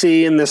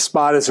Tennessee in this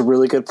spot is a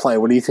really good play.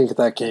 What do you think of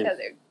that game?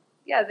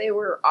 Yeah, they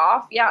were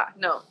off. Yeah,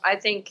 no, I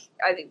think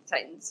the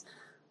Titans.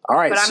 All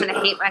right. But I'm going to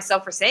hate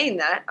myself for saying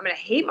that.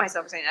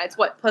 It's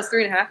what, plus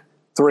 3.5?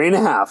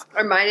 3.5.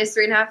 Or minus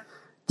 3.5?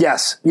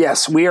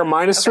 Yes. We are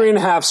minus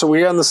 3.5, so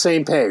we are on the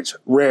same page.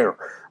 Rare.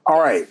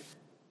 All right.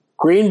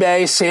 Green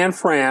Bay, San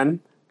Fran,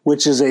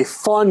 which is a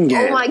fun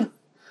game. Oh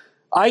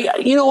my!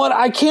 You know what?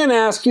 I can't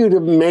ask you to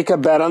make a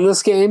bet on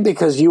this game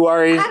because you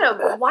are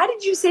Adam, why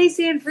did you say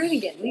San Fran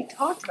again? We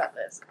talked about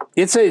this.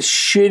 It's a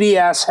shitty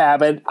ass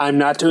habit. I'm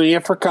not doing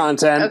it for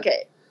content.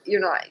 Okay,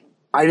 you're not.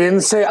 I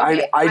didn't say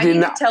okay, I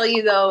didn't. I need to tell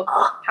you though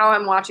how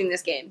I'm watching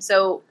this game.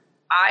 So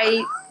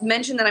I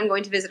mentioned that I'm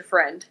going to visit a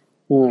friend.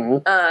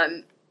 Mm-hmm.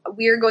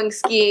 We are going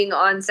skiing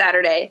on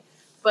Saturday,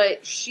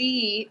 but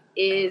she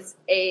is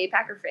a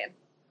Packer fan.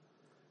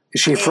 Is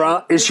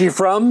she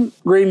from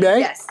Green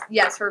Bay?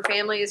 Yes. Her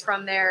family is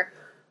from there,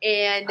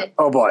 and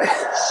oh boy.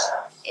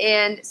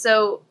 And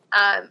so,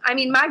 I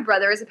mean, my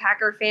brother is a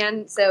Packer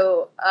fan,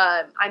 so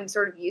I'm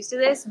sort of used to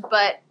this.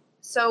 But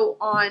so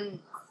on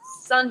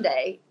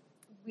Sunday,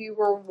 we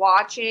were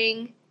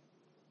watching.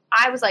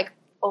 I was like,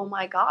 "Oh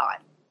my god!"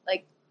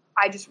 Like,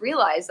 I just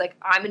realized, like,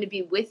 I'm going to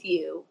be with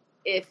you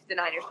if the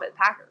Niners play the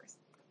Packers.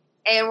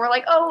 And we're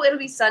like, oh, it'll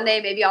be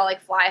Sunday. Maybe I'll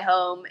like fly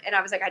home. And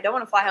I was like, I don't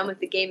want to fly home if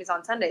the game is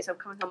on Sunday, so I'm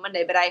coming home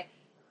Monday. But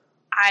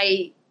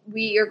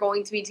we are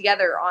going to be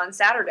together on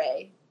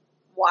Saturday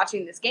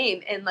watching this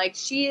game. And like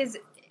she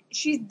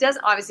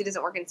obviously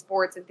doesn't work in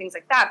sports and things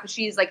like that, but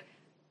she's like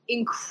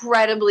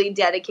incredibly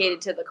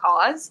dedicated to the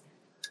cause.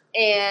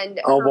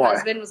 And her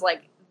husband was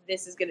like,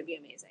 this is going to be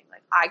amazing.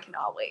 Like I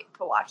cannot wait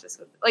to watch this.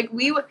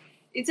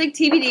 It's like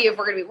TBD if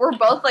we're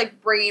both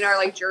like bringing our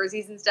like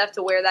jerseys and stuff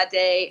to wear that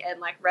day and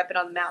like rep it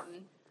on the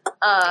mountain.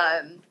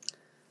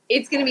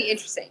 It's going to be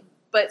interesting.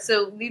 But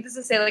so needless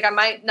to say, like I'm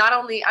not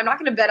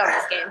going to bet on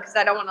this game because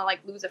I don't want to like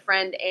lose a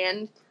friend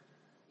and,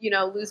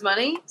 lose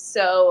money.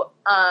 So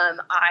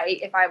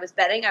if I was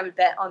betting, I would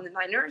bet on the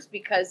Niners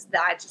because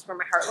that's just where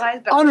my heart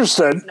lies. But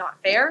understood. It's not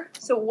fair.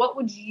 So what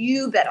would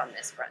you bet on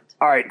this front?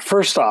 All right.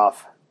 First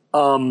off,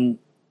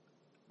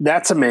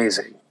 that's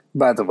amazing,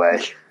 by the way.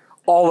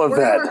 All of that.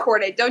 We're going to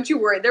record it. Don't you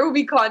worry. There will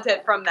be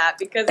content from that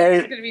because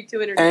it's going to be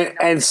too entertaining.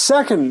 And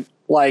second,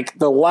 like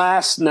the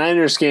last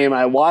Niners game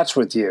I watched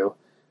with you,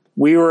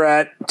 we were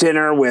at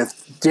dinner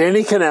with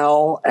Danny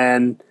Cannell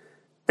and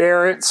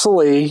Barrett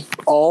Salee,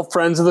 all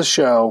friends of the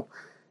show.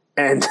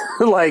 And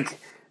like,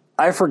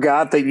 I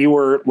forgot that you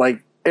were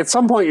like, at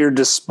some point you're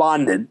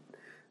despondent,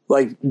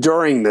 like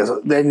during this,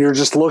 then you're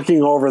just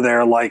looking over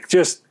there, like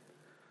just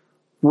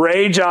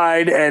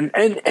rage-eyed and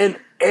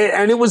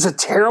it was a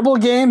terrible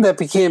game that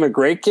became a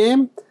great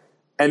game.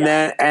 And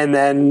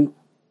then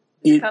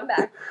you come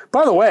back.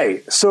 By the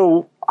way,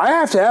 so I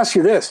have to ask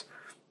you this.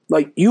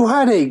 Like you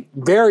had a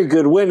very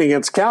good win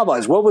against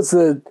Cowboys. What was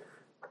the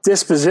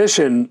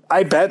disposition?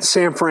 I bet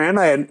San Fran.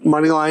 I had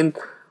money line.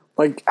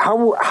 Like how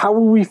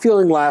were we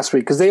feeling last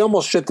week? Because they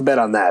almost shit the bed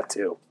on that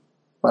too.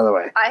 By the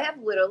way, I have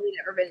literally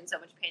never been in so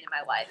much pain in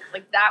my life.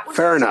 Like that was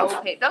fair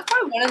enough. Painful. That was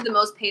probably one of the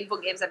most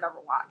painful games I've ever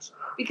watched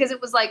because it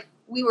was like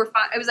we were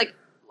fine. It was like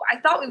I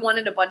thought we won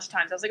it a bunch of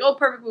times. I was like, oh,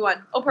 perfect, we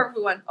won. Oh, perfect,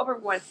 we won. Oh,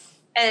 perfect, we won.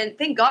 And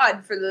thank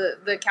God for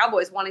the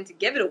Cowboys wanting to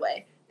give it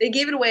away. They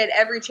gave it away at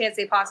every chance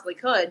they possibly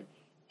could.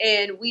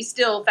 And we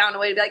still found a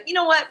way to be like, you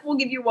know what? We'll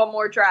give you one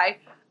more try.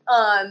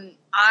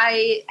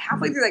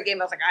 Halfway through that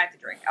game, I was like, I have to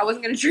drink. I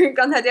wasn't going to drink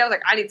on that day. I was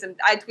like, I need some.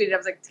 I tweeted. I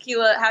was like,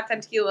 tequila,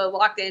 halftime tequila,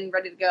 locked in,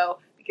 ready to go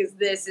because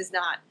this is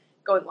not.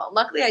 going well.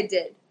 Luckily, I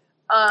did.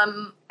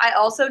 I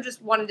also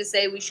just wanted to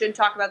say we should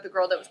talk about the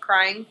girl that was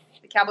crying,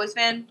 the Cowboys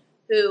fan,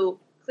 who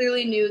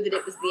clearly knew that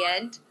it was the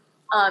end,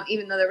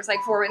 even though there was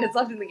 4 minutes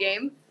left in the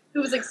game,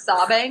 who was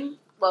sobbing.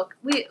 Look,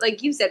 we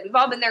like you said, we've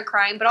all been there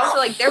crying, but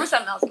also there was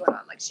something else going on.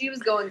 She was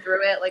going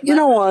through it. You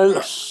know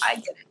what? I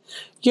get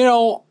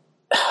it.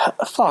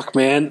 Fuck,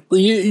 man.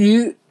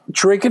 You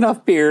drink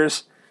enough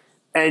beers,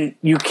 and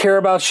you care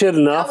about shit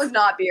enough. That was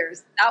not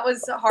beers. That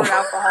was hard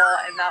alcohol,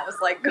 and that was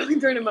going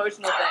through an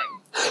emotional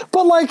thing.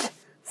 But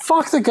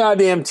fuck the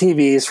goddamn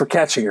TVs for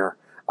catching her.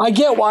 I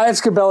get why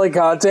it's compelling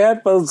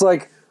content, but it's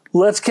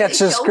let's catch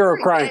this girl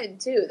crying.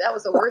 Too. That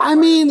was the worst. I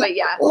mean, but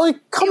yeah,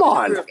 come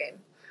on.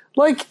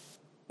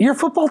 Your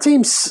football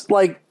team's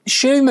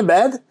shitting the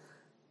bed,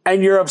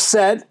 and you're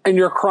upset, and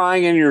you're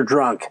crying, and you're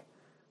drunk.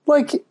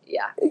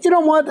 Yeah. You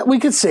know what? We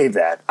could save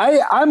that.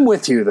 I'm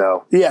with you,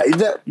 though. Yeah,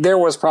 there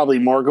was probably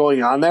more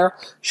going on there.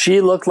 She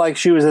looked like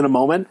she was in a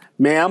moment.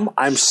 Ma'am,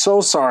 I'm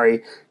so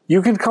sorry.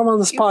 You can come on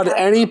this pod at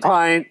any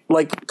point.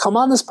 Come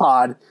on this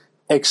pod,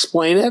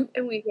 explain it.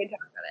 And we can talk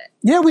about it.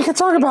 Yeah, we can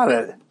talk about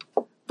it.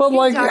 But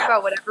we can talk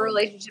about whatever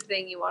relationship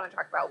thing you want to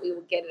talk about. We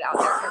will get it out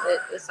there because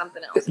it is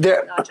something else. It's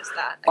not just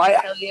that. I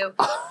can tell you.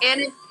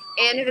 And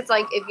if it's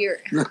if you're,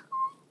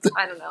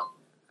 I don't know.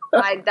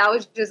 I've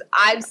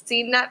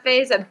seen that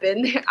phase. I've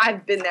been there.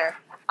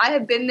 I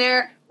have been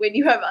there when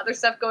you have other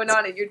stuff going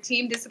on and your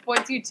team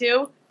disappoints you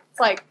too.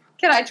 It's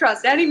can I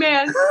trust any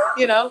man?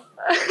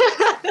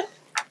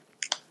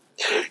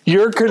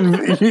 Your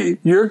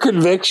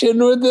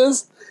conviction with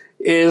this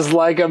is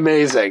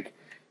amazing.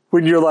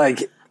 When you're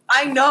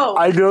I know.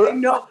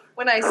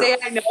 When I say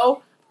I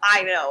know.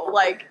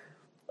 I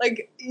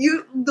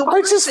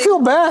just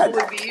feel bad.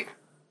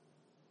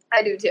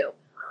 I do too.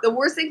 The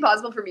worst thing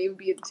possible for me would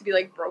be to be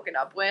broken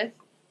up with,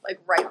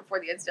 right before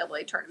the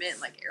NCAA tournament,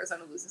 and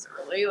Arizona loses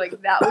early.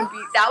 That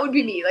would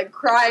be me,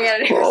 crying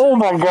at it. Oh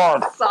my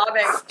god,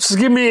 sobbing. Just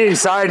give me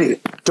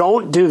anxiety.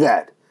 Don't do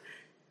that.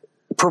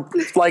 I'm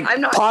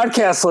not,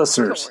 podcast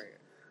listeners,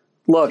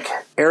 look,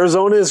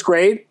 Arizona is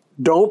great.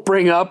 Don't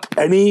bring up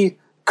any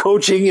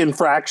coaching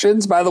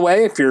infractions. By the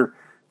way, if you're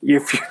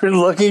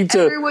looking to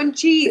everyone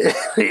cheats.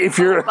 If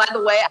you're by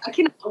the way, I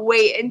cannot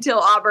wait until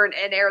Auburn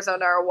and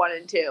Arizona are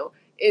 1-2.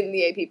 In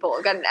the AP poll.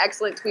 I got an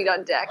excellent tweet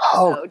on deck.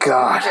 Oh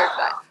God!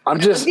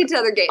 Let's get to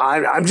other games.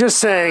 I'm just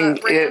saying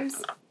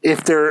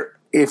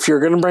if you're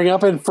going to bring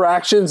up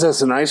infractions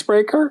as an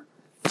icebreaker,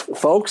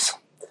 folks,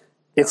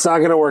 it's not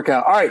going to work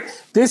out. All right,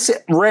 this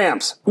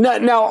Rams.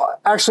 Now,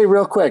 actually,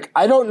 real quick,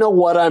 I don't know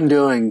what I'm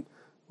doing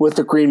with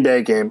the Green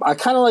Bay game. I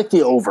kind of like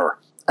the over.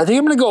 I think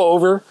I'm going to go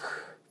over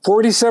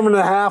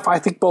 47.5. I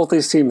think both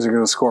these teams are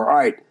going to score. All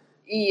right.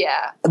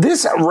 Yeah.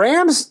 This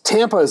Rams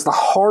Tampa is the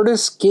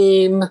hardest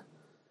game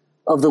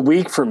of the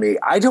week for me.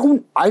 I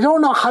don't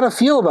know how to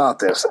feel about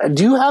this.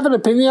 Do you have an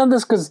opinion on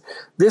this? Because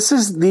this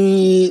is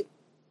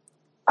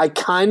I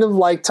kind of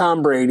like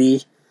Tom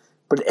Brady,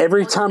 but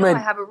every time I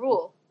have a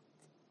rule.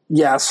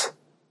 Yes.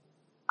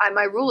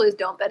 My rule is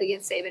don't bet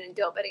against Saban and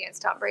don't bet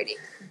against Tom Brady.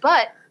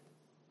 But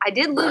I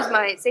did lose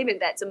my Saban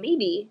bet, so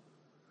maybe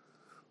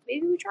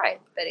we try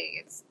betting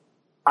against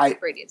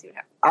Brady and see what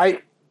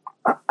happens.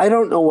 I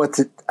don't know what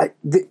to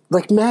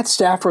Matt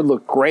Stafford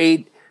looked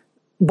great.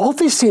 Both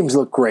these teams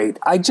look great.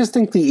 I just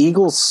think the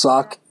Eagles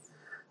suck.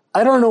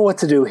 I don't know what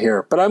to do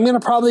here, but I'm going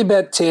to probably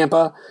bet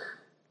Tampa.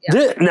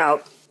 Yeah.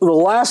 Now, the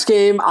last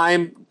game,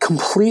 I'm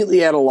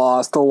completely at a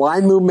loss. The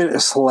line movement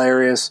is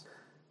hilarious.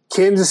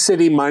 Kansas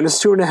City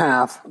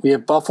 -2.5. We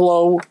have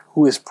Buffalo,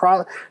 who is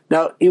probably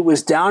now. It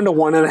was down to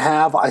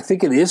 1.5. I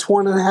think it is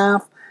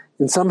 1.5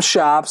 in some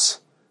shops.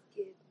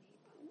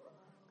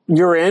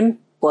 You're in?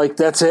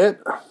 That's it?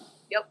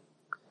 Yep.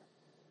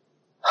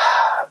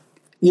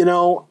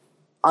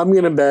 I'm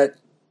going to bet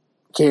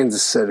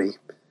Kansas City.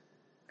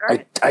 All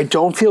right. I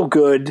don't feel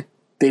good.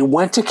 They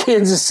went to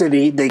Kansas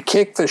City. They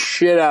kicked the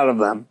shit out of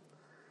them.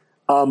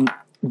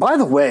 By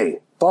the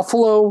way,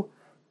 Buffalo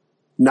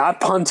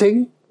not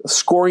punting,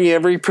 scoring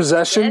every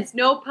possession. Yes,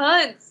 no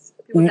punts.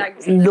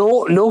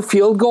 No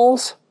field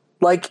goals.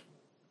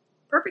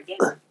 Perfect game.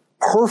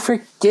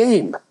 Perfect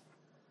game.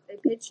 They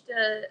pitched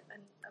a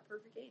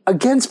perfect game.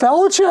 Against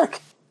Belichick.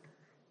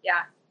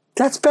 Yeah.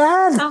 That's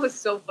bad. That was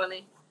so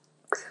funny.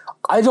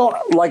 I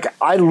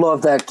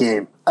love that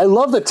game. I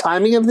love the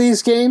timing of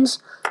these games.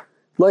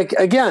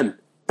 Again,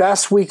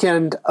 best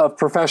weekend of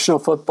professional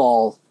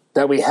football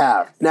that we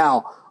have.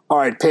 Now, all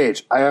right,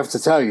 Paige, I have to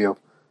tell you,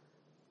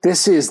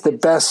 this is the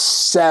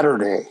best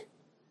Saturday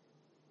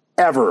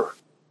ever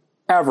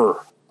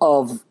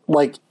of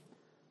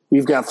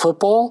we've got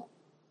football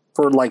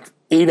for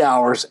 8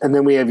 hours and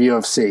then we have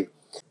UFC.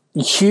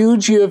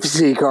 Huge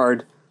UFC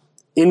card.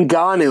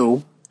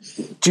 Ngannou.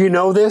 Do you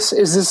know this?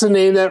 Is this a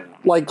name that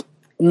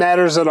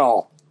matters at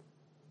all?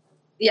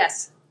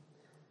 Yes.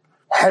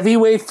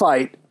 Heavyweight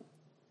fight.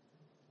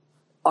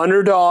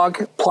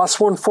 Underdog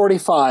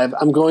 +145.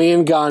 I'm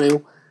going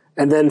Ngannou.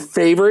 And then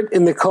favorite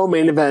in the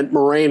co-main event,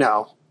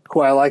 Moreno,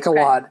 who I like a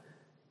lot,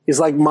 is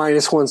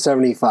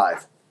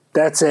 -175.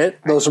 That's it.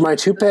 Those are my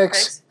two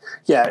picks.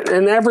 Yeah,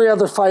 and every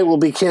other fight will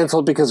be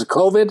canceled because of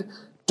COVID.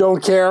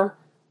 Don't care.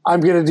 I'm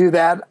going to do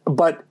that.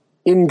 But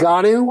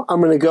Ngannou, I'm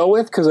going to go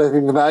with because I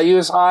think the value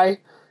is high.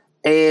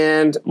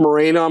 And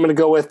Moreno, I'm going to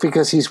go with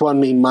because he's won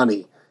me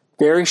money.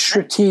 Very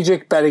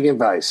strategic betting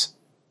advice.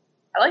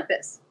 I like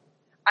this.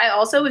 I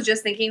also was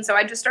just thinking, so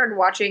I just started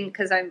watching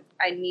because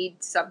I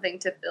need something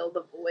to fill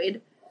the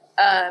void.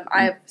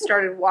 I've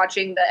started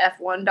watching the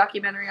F1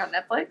 documentary on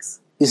Netflix.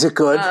 Is it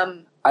good?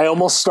 I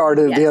almost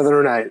started the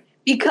other night.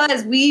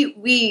 Because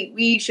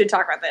we should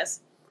talk about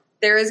this.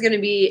 There is going to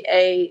be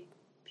a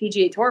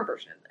PGA Tour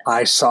version of this.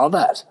 I saw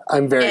that.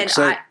 I'm very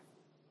excited.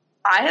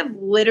 I have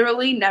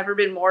literally never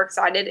been more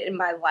excited in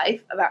my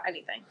life about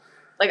anything.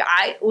 Like,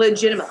 I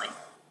legitimately,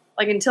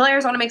 like, until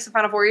Arizona makes the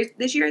Final Four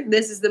this year,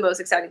 this is the most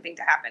exciting thing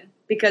to happen.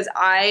 Because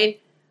I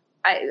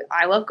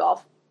love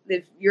golf.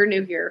 If you're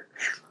new here,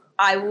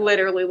 I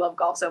literally love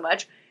golf so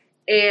much.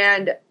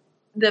 And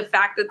the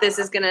fact that this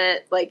is going to,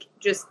 like,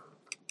 just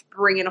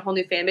bring in a whole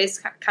new fan base,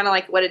 kind of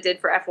like what it did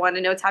for F1. I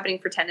know it's happening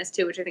for tennis,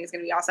 too, which I think is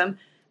going to be awesome.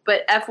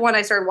 But F1,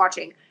 I started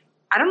watching.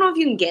 I don't know if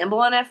you can gamble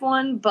on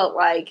F1, but,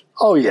 like,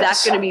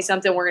 that's going to be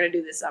something we're going to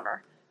do this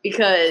summer.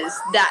 Because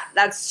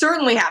that's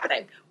certainly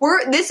happening.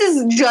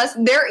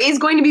 There is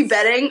going to be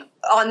betting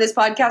on this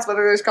podcast,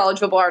 whether there's college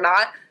football or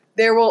not.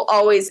 There will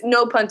always,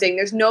 no punting.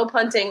 There's no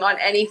punting on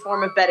any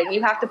form of betting.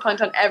 You have to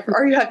punt on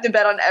or you have to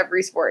bet on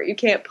every sport. You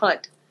can't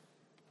punt.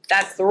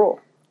 That's the rule.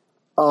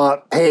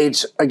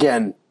 Paige,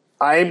 again,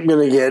 I'm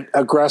going to get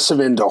aggressive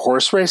into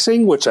horse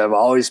racing, which I've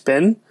always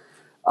been.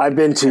 I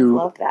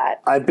love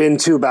that. I've been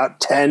to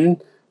about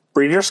 10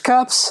 Breeders'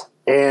 Cups,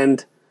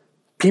 and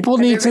people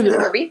need to. Have you been to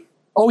the Derby?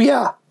 Oh,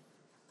 yeah.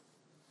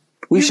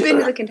 You've been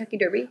to the Kentucky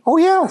Derby? Oh,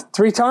 yeah,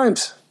 3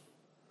 times.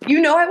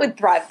 You know I would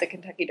thrive at the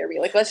Kentucky Derby.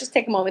 Like, let's just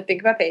take a moment,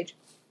 think about Paige.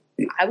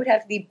 I would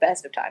have the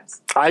best of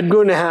times. I'm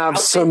going to have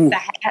some.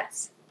 The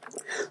hats.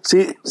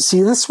 See,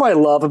 this is what I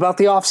love about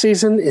the off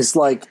season is,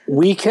 like,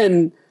 we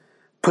can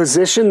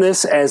position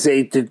this as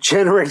a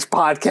degenerate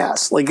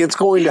podcast. Like, it's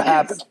going to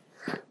happen.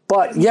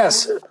 But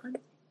yes,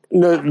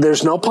 no,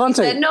 there's no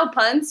punting. We said no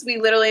punts. We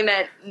literally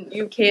meant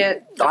you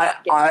can't.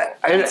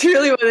 That's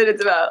really what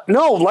it's about.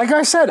 No, like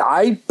I said,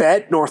 I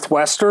bet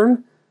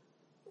Northwestern.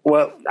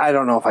 Well, I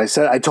don't know if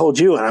I told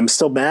you, and I'm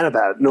still mad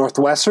about it.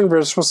 Northwestern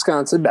versus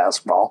Wisconsin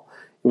basketball.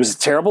 It was a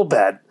terrible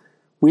bet.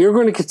 We are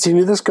going to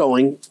continue this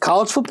going,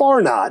 college football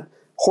or not,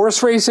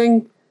 horse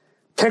racing,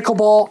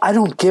 pickleball. I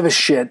don't give a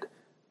shit.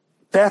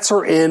 Bets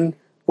are in.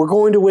 We're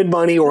going to win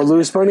money or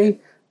lose money.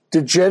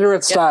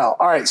 Degenerate style.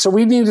 All right, so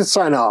we need to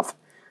sign off.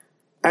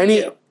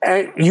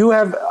 You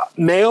have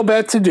Mayo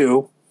bet to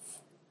do.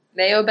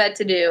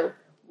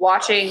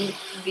 Watching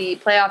the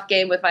playoff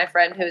game with my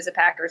friend who is a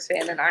Packers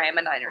fan and I am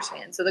a Niners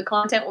fan. So the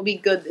content will be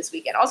good this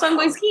weekend. Also, I'm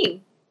going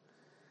skiing.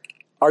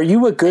 Are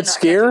you a good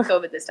skier?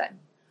 COVID this time.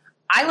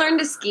 I learned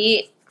to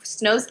ski,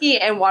 snow ski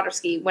and water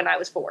ski when I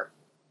was 4.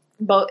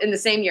 Both in the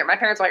same year. My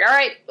parents were like, all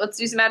right, let's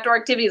do some outdoor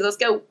activities. Let's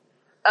go.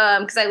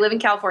 Because I live in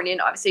California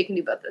and obviously you can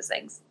do both those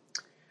things.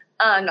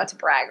 Not to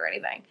brag or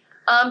anything.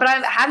 But I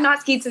have not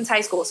skied since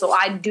high school, so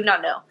I do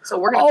not know. So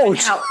we're going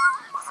to find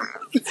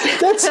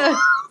out.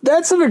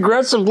 That's an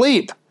aggressive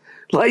leap.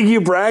 Like,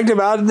 you bragged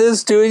about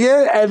this, doing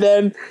it, and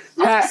then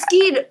I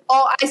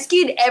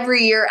skied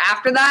every year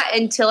after that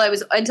until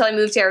I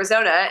moved to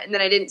Arizona, and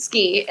then I didn't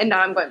ski, and now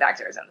I'm going back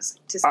to Arizona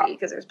to ski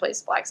because there's a place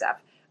in Flagstaff.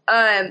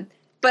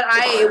 But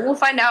I will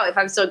find out if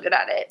I'm still good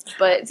at it.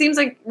 But it seems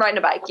like riding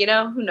a bike,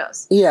 who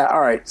knows? Yeah,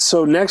 all right.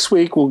 So next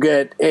week we'll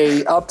get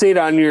an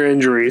update on your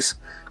injuries.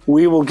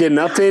 We will get an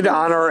update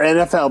on our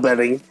NFL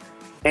betting.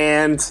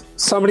 And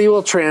somebody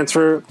will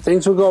transfer.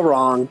 Things will go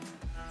wrong.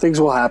 Things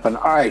will happen.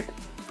 All right.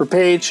 For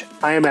Paige,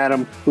 I am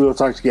Adam. We will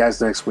talk to you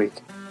guys next week.